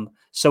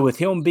 So with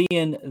him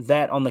being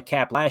that on the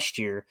cap last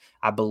year,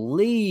 I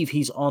believe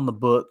he's on the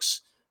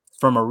books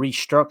from a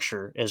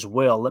restructure as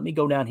well. Let me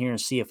go down here and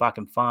see if I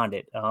can find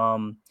it.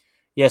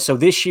 So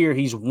this year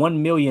he's $1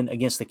 million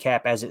against the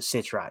cap as it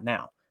sits right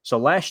now. So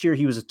last year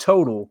he was a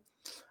total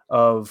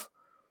of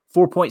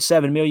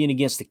 $4.7 million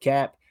against the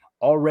cap,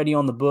 already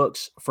on the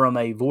books from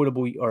a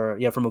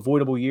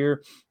voidable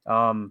year.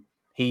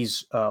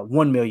 He's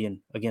 $1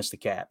 million against the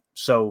cap.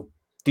 So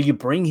do you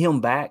bring him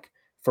back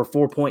for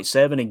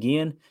 4.7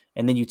 again,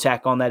 and then you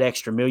tack on that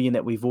extra $1 million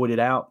that we voided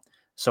out?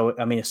 So,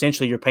 I mean,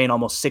 essentially you're paying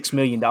almost $6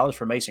 million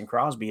for Mason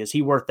Crosby. Is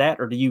he worth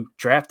that, or do you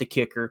draft the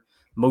kicker,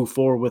 move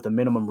forward with a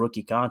minimum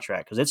rookie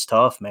contract? Because it's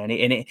tough, man.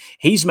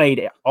 He's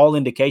made all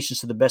indications,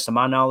 to the best of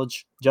my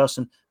knowledge,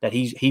 Justin, that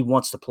he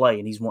wants to play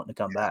and he's wanting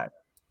to come back.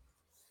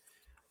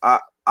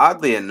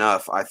 Oddly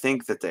enough, I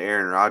think that the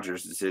Aaron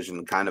Rodgers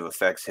decision kind of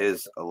affects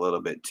his a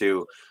little bit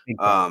too.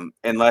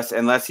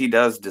 Unless he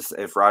does,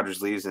 if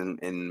Rodgers leaves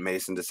and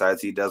Mason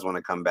decides he does want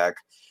to come back,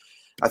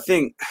 I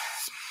think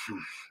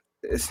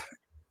it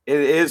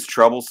is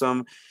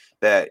troublesome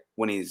that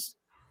when he's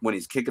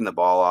kicking the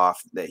ball off,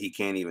 that he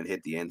can't even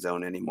hit the end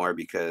zone anymore,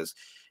 because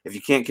if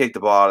you can't kick the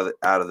ball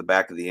out of the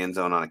back of the end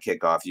zone on a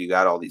kickoff, you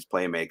got all these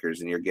playmakers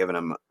and you're giving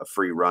them a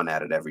free run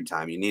at it every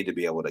time. You need to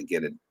be able to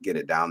get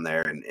it down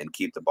there and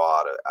keep the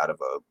ball out of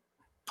a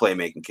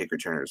playmaking kick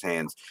returner's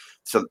hands.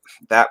 So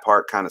that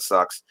part kind of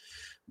sucks.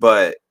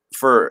 But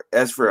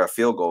as for a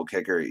field goal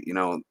kicker,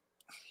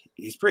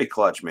 he's pretty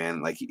clutch,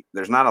 man. Like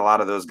there's not a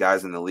lot of those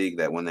guys in the league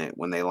that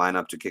when they line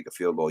up to kick a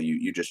field goal,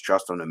 you just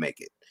trust them to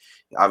make it.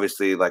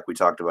 Obviously, like we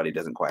talked about, he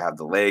doesn't quite have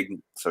the leg,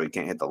 so he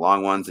can't hit the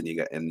long ones, and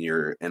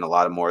you're in a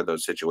lot of more of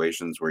those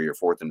situations where you're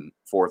fourth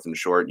and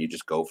short, and you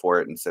just go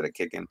for it instead of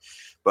kicking.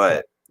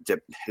 But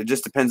it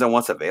just depends on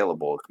what's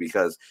available,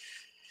 because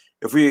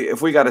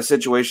if we got a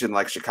situation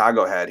like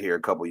Chicago had here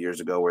a couple years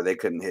ago where they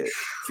couldn't hit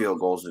field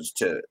goals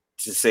to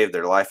save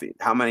their life,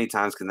 how many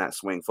times can that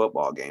swing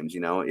football games?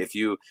 If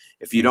you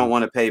don't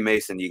want to pay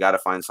Mason, you got to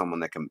find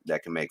someone that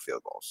can make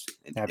field goals.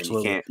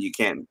 Absolutely. And you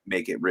can't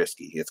make it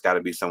risky. It's got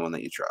to be someone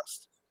that you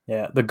trust.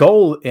 Yeah, the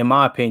goal, in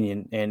my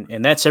opinion,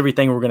 and that's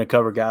everything we're going to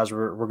cover, guys.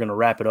 We're going to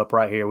wrap it up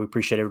right here. We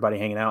appreciate everybody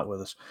hanging out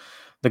with us.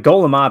 The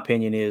goal, in my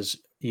opinion, is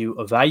you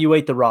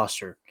evaluate the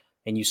roster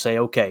and you say,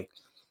 okay,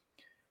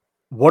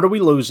 what are we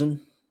losing?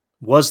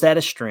 Was that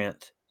a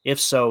strength? If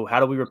so, how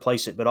do we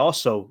replace it? But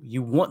also,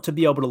 you want to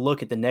be able to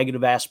look at the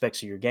negative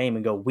aspects of your game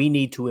and go, we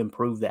need to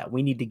improve that.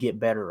 We need to get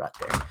better right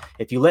there.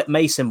 If you let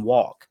Mason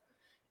walk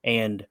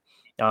and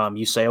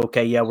you say,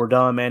 okay, yeah, we're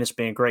done, man. It's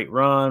been a great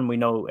run. We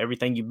know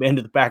everything you've been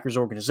to the Packers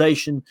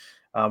organization.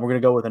 We're going to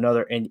go with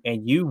another. And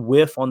you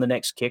whiff on the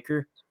next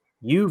kicker,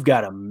 you've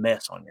got a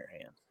mess on your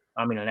hands.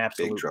 I mean, an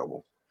absolute big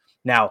trouble.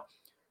 Now,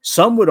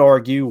 some would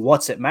argue,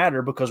 what's it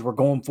matter, because we're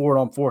going for it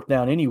on fourth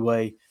down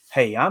anyway.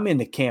 Hey, I'm in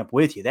the camp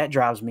with you. That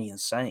drives me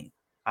insane.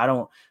 I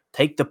don't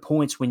take the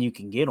points when you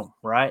can get them,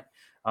 right?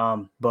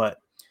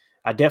 But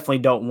I definitely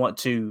don't want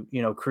to,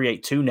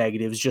 create two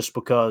negatives just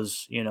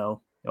because,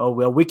 oh,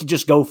 well, we could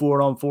just go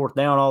for it on fourth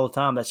down all the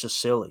time. That's just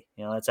silly.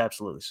 That's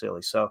absolutely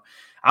silly. So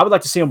I would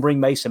like to see him bring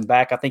Mason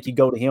back. I think you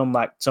go to him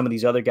like some of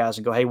these other guys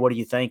and go, hey, what are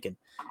you thinking?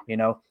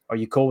 Are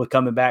you cool with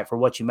coming back for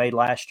what you made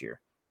last year,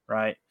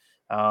 right?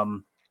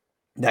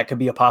 That could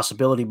be a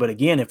possibility. But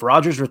again, if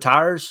Rodgers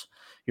retires,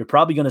 you're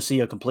probably going to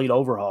see a complete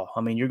overhaul. I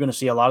mean, you're going to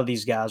see a lot of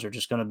these guys are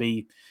just going to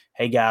be,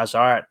 hey, guys,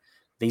 all right,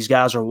 these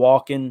guys are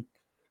walking.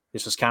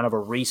 This is kind of a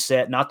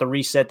reset, not the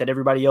reset that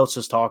everybody else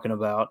is talking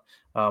about,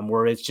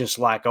 where it's just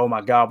like, oh,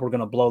 my God, we're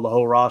going to blow the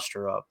whole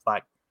roster up.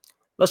 Like,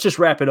 let's just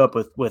wrap it up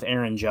with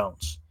Aaron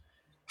Jones.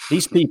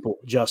 These people,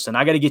 Justin,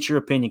 I got to get your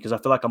opinion because I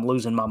feel like I'm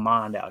losing my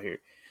mind out here.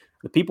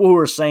 The people who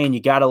are saying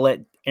you got to let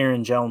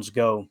Aaron Jones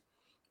go,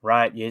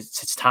 right?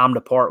 It's time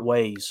to part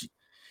ways.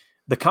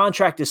 The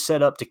contract is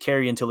set up to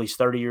carry until he's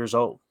 30 years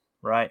old,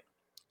 right?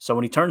 So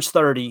when he turns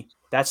 30,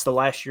 that's the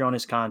last year on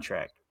his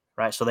contract,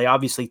 right? So they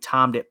obviously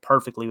timed it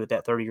perfectly with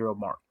that 30-year-old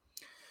mark.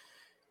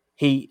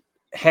 He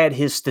had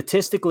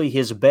statistically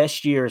his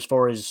best year as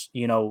far as,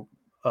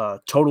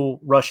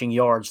 total rushing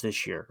yards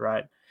this year,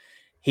 right?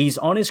 He's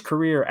on his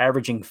career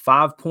averaging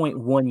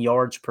 5.1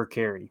 yards per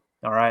carry,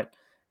 all right?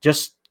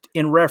 Just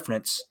in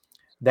reference,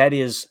 that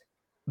is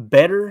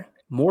better,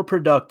 more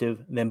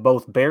productive than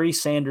both Barry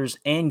Sanders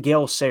and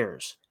Gale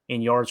Sayers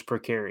in yards per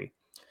carry.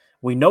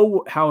 We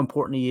know how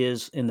important he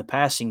is in the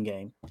passing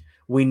game.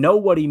 We know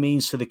what he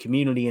means to the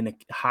community and a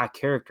high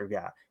character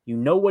guy. You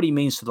know what he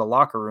means to the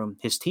locker room.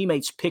 His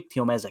teammates picked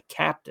him as a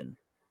captain,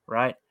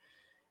 right?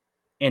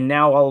 And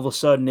now all of a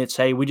sudden it's,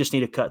 hey, we just need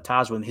to cut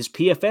ties with him. His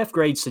PFF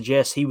grade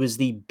suggests he was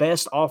the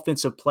best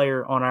offensive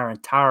player on our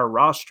entire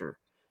roster.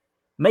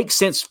 Make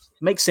sense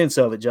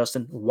of it,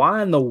 Justin.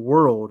 Why in the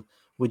world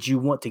would you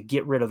want to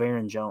get rid of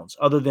Aaron Jones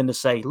other than to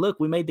say, look,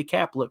 we made the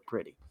cap look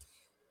pretty?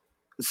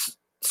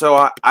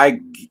 So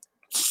I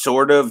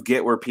sort of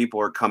get where people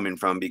are coming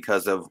from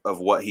because of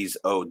what he's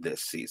owed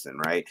this season,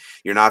 right?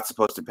 You're not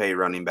supposed to pay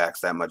running backs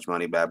that much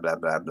money, blah, blah,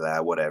 blah,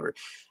 blah, whatever.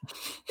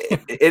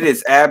 It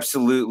is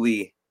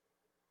absolutely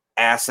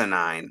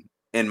asinine,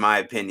 in my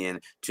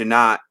opinion, to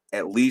not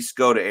at least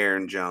go to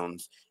Aaron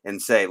Jones and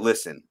say,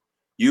 listen,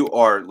 you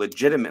are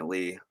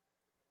legitimately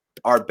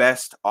our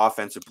best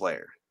offensive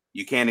player.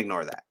 You can't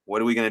ignore that.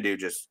 What are we going to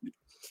do?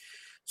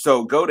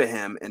 So go to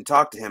him and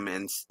talk to him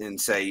and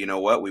say, you know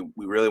what, we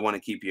really want to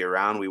keep you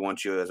around. We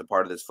want you as a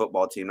part of this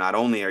football team. Not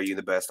only are you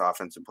the best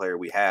offensive player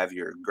we have,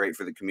 you're great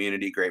for the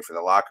community, great for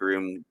the locker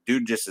room.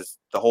 Dude, just as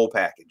the whole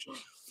package.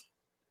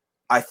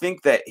 I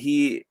think that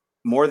he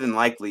more than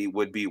likely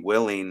would be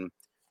willing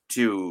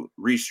to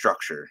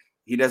restructure.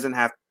 He doesn't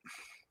have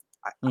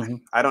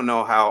I don't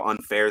know how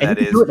unfair that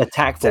is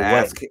to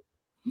ask.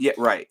 Yeah,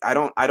 right. I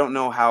don't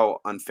know how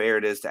unfair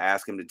it is to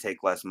ask him to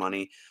take less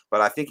money,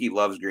 but I think he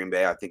loves Green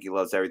Bay. I think he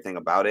loves everything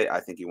about it. I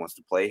think he wants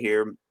to play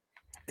here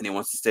and he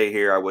wants to stay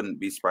here. I wouldn't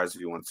be surprised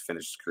if he wants to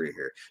finish his career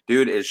here.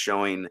 Dude is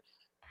showing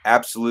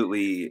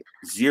absolutely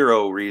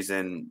zero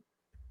reason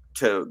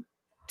to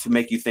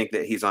make you think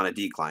that he's on a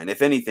decline.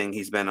 If anything,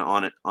 he's been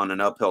on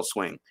an uphill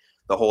swing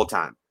the whole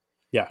time.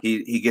 Yeah,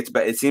 he gets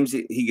better. It seems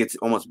he gets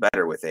almost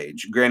better with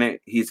age. Granted,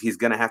 he's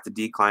going to have to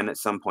decline at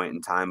some point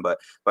in time, but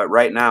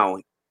right now,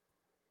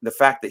 the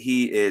fact that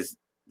he is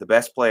the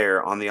best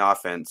player on the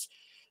offense,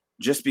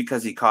 just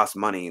because he costs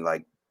money,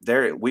 like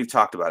we've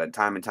talked about it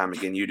time and time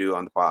again. You do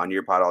on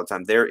your pod all the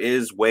time. There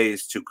is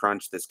ways to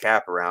crunch this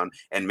cap around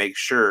and make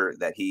sure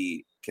that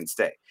he can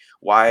stay.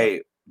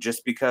 Why?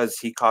 Just because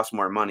he costs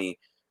more money,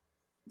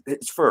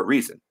 it's for a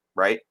reason.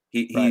 right?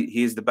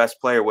 He's the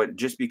best player. What,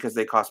 just because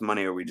they cost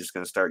money, are we just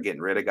going to start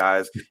getting rid of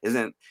guys?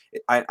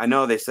 I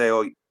know they say,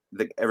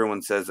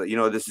 everyone says that,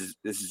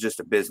 this is just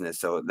a business,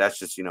 so that's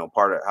just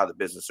part of how the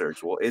business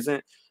works. Well,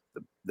 isn't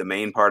the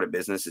main part of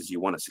business is you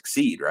want to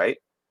succeed, right?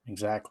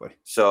 Exactly.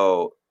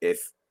 So if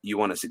you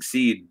want to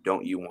succeed,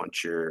 don't you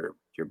want your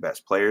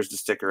best players to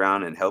stick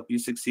around and help you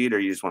succeed, or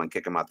you just want to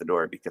kick them out the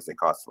door because they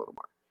cost a little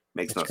more?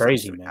 Makes no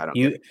crazy, sense to me. man. I don't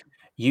get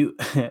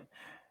it.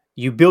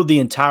 You build the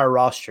entire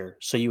roster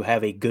so you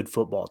have a good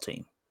football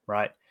team,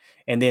 right?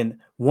 And then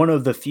one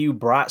of the few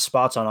bright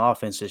spots on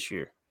offense this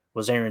year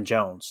was Aaron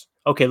Jones.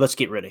 Okay, let's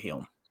get rid of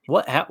him.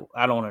 What? How?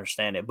 I don't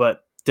understand it.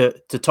 But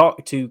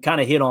to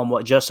kind of hit on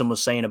what Justin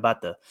was saying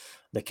about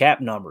the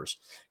cap numbers,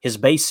 his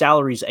base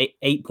salary is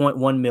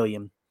 $8.1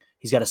 million.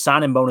 He's got a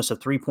signing bonus of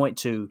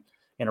 3.2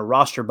 and a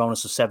roster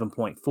bonus of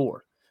 7.4.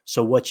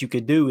 So what you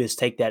could do is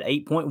take that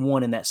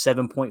 8.1 and that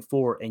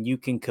 7.4, and you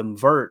can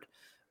convert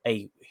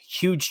a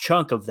huge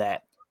chunk of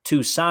that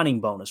to signing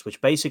bonus,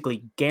 which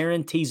basically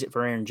guarantees it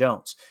for Aaron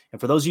Jones. And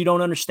for those of you who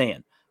don't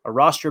understand, a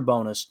roster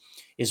bonus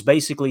is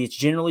basically, it's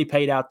generally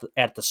paid out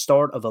at the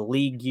start of a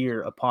league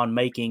year upon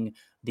making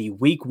the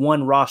week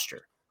 1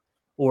 roster,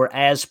 or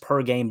as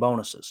per game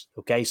bonuses.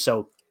 Okay,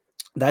 so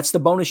that's the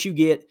bonus you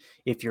get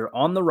if you're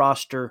on the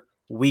roster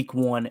week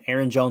 1.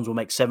 Aaron Jones will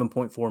make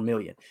 $7.4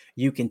 million.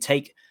 You can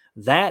take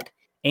that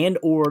and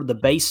or the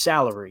base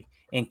salary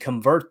and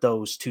convert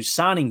those to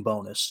signing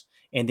bonus,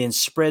 and then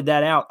spread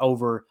that out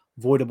over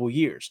voidable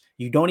years.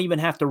 You don't even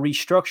have to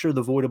restructure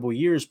the voidable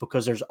years,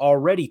 because there's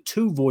already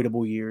 2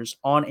 voidable years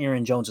on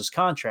Aaron Jones's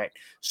contract.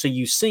 So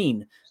you've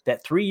seen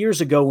that 3 years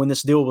ago when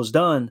this deal was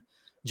done,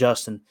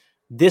 Justin,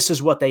 this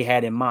is what they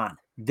had in mind.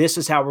 This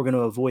is how we're going to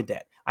avoid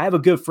that. I have a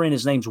good friend,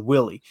 his name's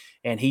Willie,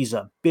 and he's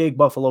a big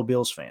Buffalo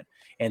Bills fan.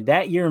 And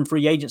that year in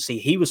free agency,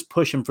 he was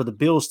pushing for the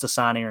Bills to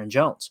sign Aaron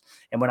Jones.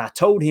 And when I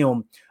told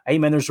him, hey,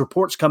 man, there's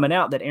reports coming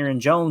out that Aaron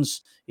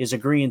Jones is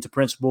agreeing to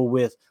principle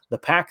with the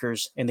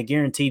Packers, and the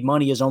guaranteed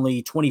money is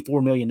only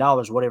 $24 million,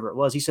 whatever it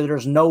was. He said,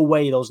 there's no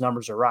way those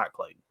numbers are right,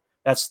 Clayton.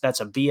 That's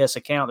a BS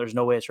account. There's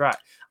no way it's right.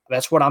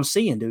 That's what I'm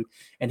seeing, dude.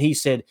 And he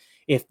said,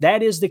 if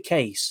that is the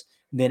case,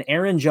 then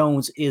Aaron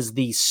Jones is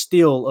the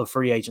steal of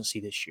free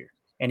agency this year.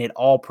 And it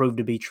all proved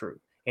to be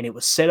true. And it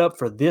was set up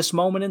for this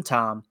moment in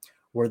time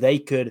where they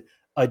could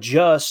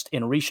adjust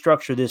and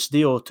restructure this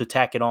deal to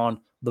tack it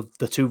on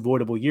the 2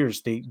 voidable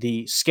years.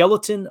 The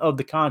skeleton of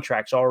the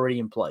contract's already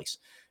in place.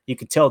 You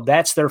can tell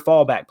that's their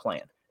fallback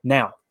plan.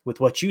 Now, with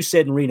what you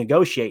said in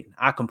renegotiating,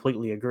 I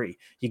completely agree.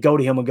 You go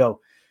to him and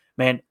go,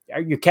 man,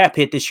 your cap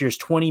hit this year is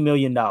 $20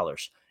 million.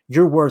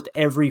 You're worth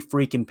every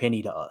freaking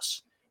penny to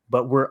us,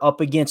 but we're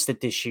up against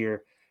it this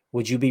year.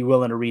 Would you be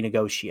willing to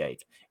renegotiate?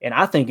 And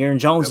I think Aaron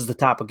Jones is the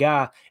type of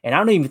guy, and I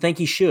don't even think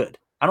he should.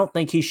 I don't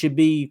think he should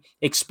be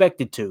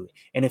expected to.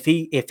 And if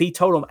he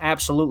told him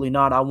absolutely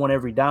not, I want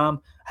every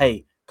dime,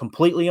 hey,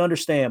 completely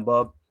understand,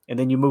 bub. And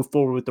then you move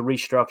forward with the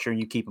restructure and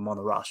you keep him on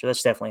the roster.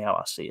 That's definitely how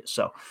I see it.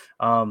 So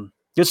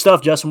good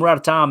stuff, Justin. We're out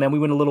of time, man. We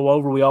went a little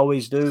over. We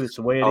always do. It's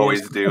the way it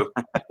always is. Do.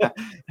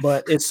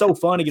 But it's so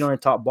fun to get on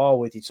and talk ball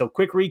with you. So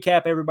quick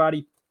recap,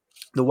 everybody.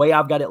 The way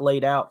I've got it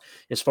laid out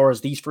as far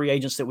as these free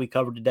agents that we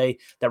covered today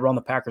that were on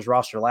the Packers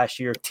roster last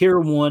year, Tier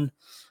 1,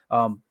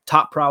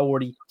 top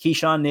priority,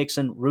 Keyshawn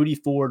Nixon, Rudy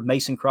Ford,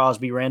 Mason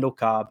Crosby, Randall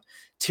Cobb.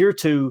 Tier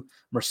 2,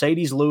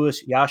 Mercedes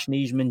Lewis, Josh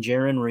Nijman,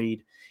 Jaron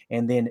Reed.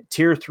 And then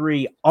Tier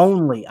 3,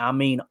 only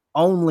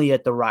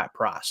at the right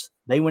price.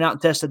 They went out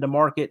and tested the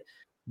market.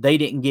 They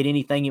didn't get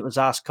anything. It was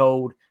ice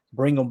cold.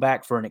 Bring them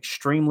back for an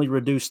extremely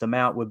reduced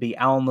amount would be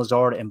Allen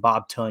Lazard and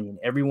Bob Tonyan.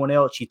 Everyone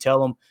else, you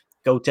tell them,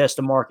 go test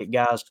the market,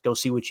 guys. Go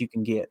see what you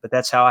can get. But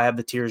that's how I have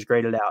the tiers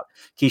graded out.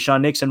 Keyshawn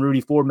Nixon,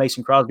 Rudy Ford,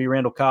 Mason Crosby,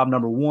 Randall Cobb,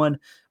 number 1.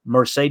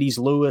 Mercedes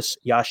Lewis,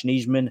 Josh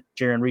Nijman,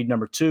 Jaron Reed,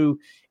 number 2.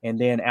 And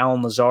then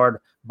Allen Lazard,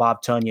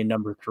 Bob Tonyan,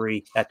 number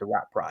 3 at the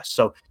right price.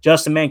 So,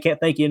 Justin, man, can't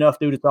thank you enough,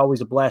 dude. It's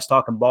always a blast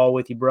talking ball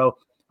with you, bro.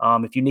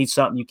 If you need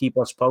something, you keep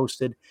us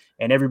posted.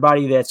 And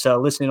everybody that's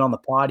listening on the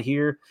pod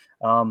here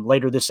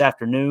later this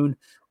afternoon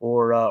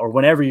or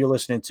whenever you're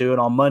listening to it,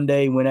 on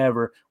Monday,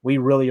 whenever, we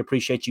really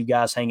appreciate you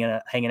guys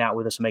hanging out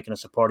with us and making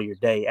us a part of your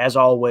day. As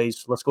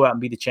always, let's go out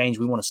and be the change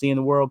we want to see in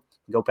the world.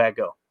 Go Pack,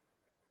 go.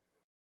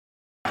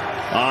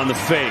 On the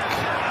fake,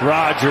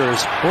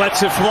 Rodgers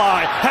lets it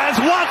fly, has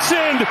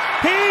Watson,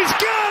 he's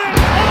got it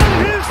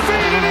on his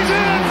feet and he's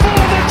in for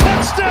the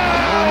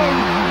touchdown!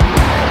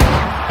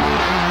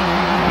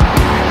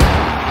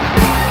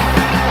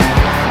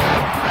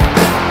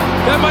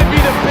 That might be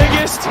the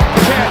biggest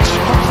catch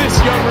of this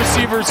young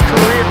receiver's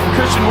career.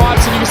 Christian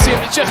Watson, you can see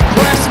him, it's just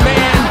press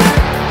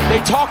man.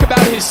 They talk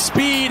about his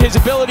speed, his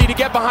ability to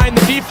get behind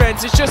the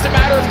defense. It's just a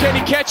matter of can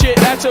he catch it.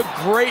 That's a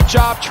great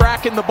job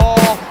tracking the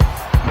ball.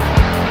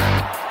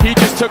 He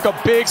just took a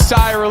big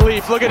sigh of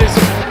relief. Look at his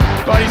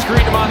buddies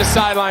greeting him on the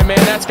sideline, man.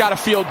 That's got to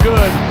feel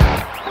good.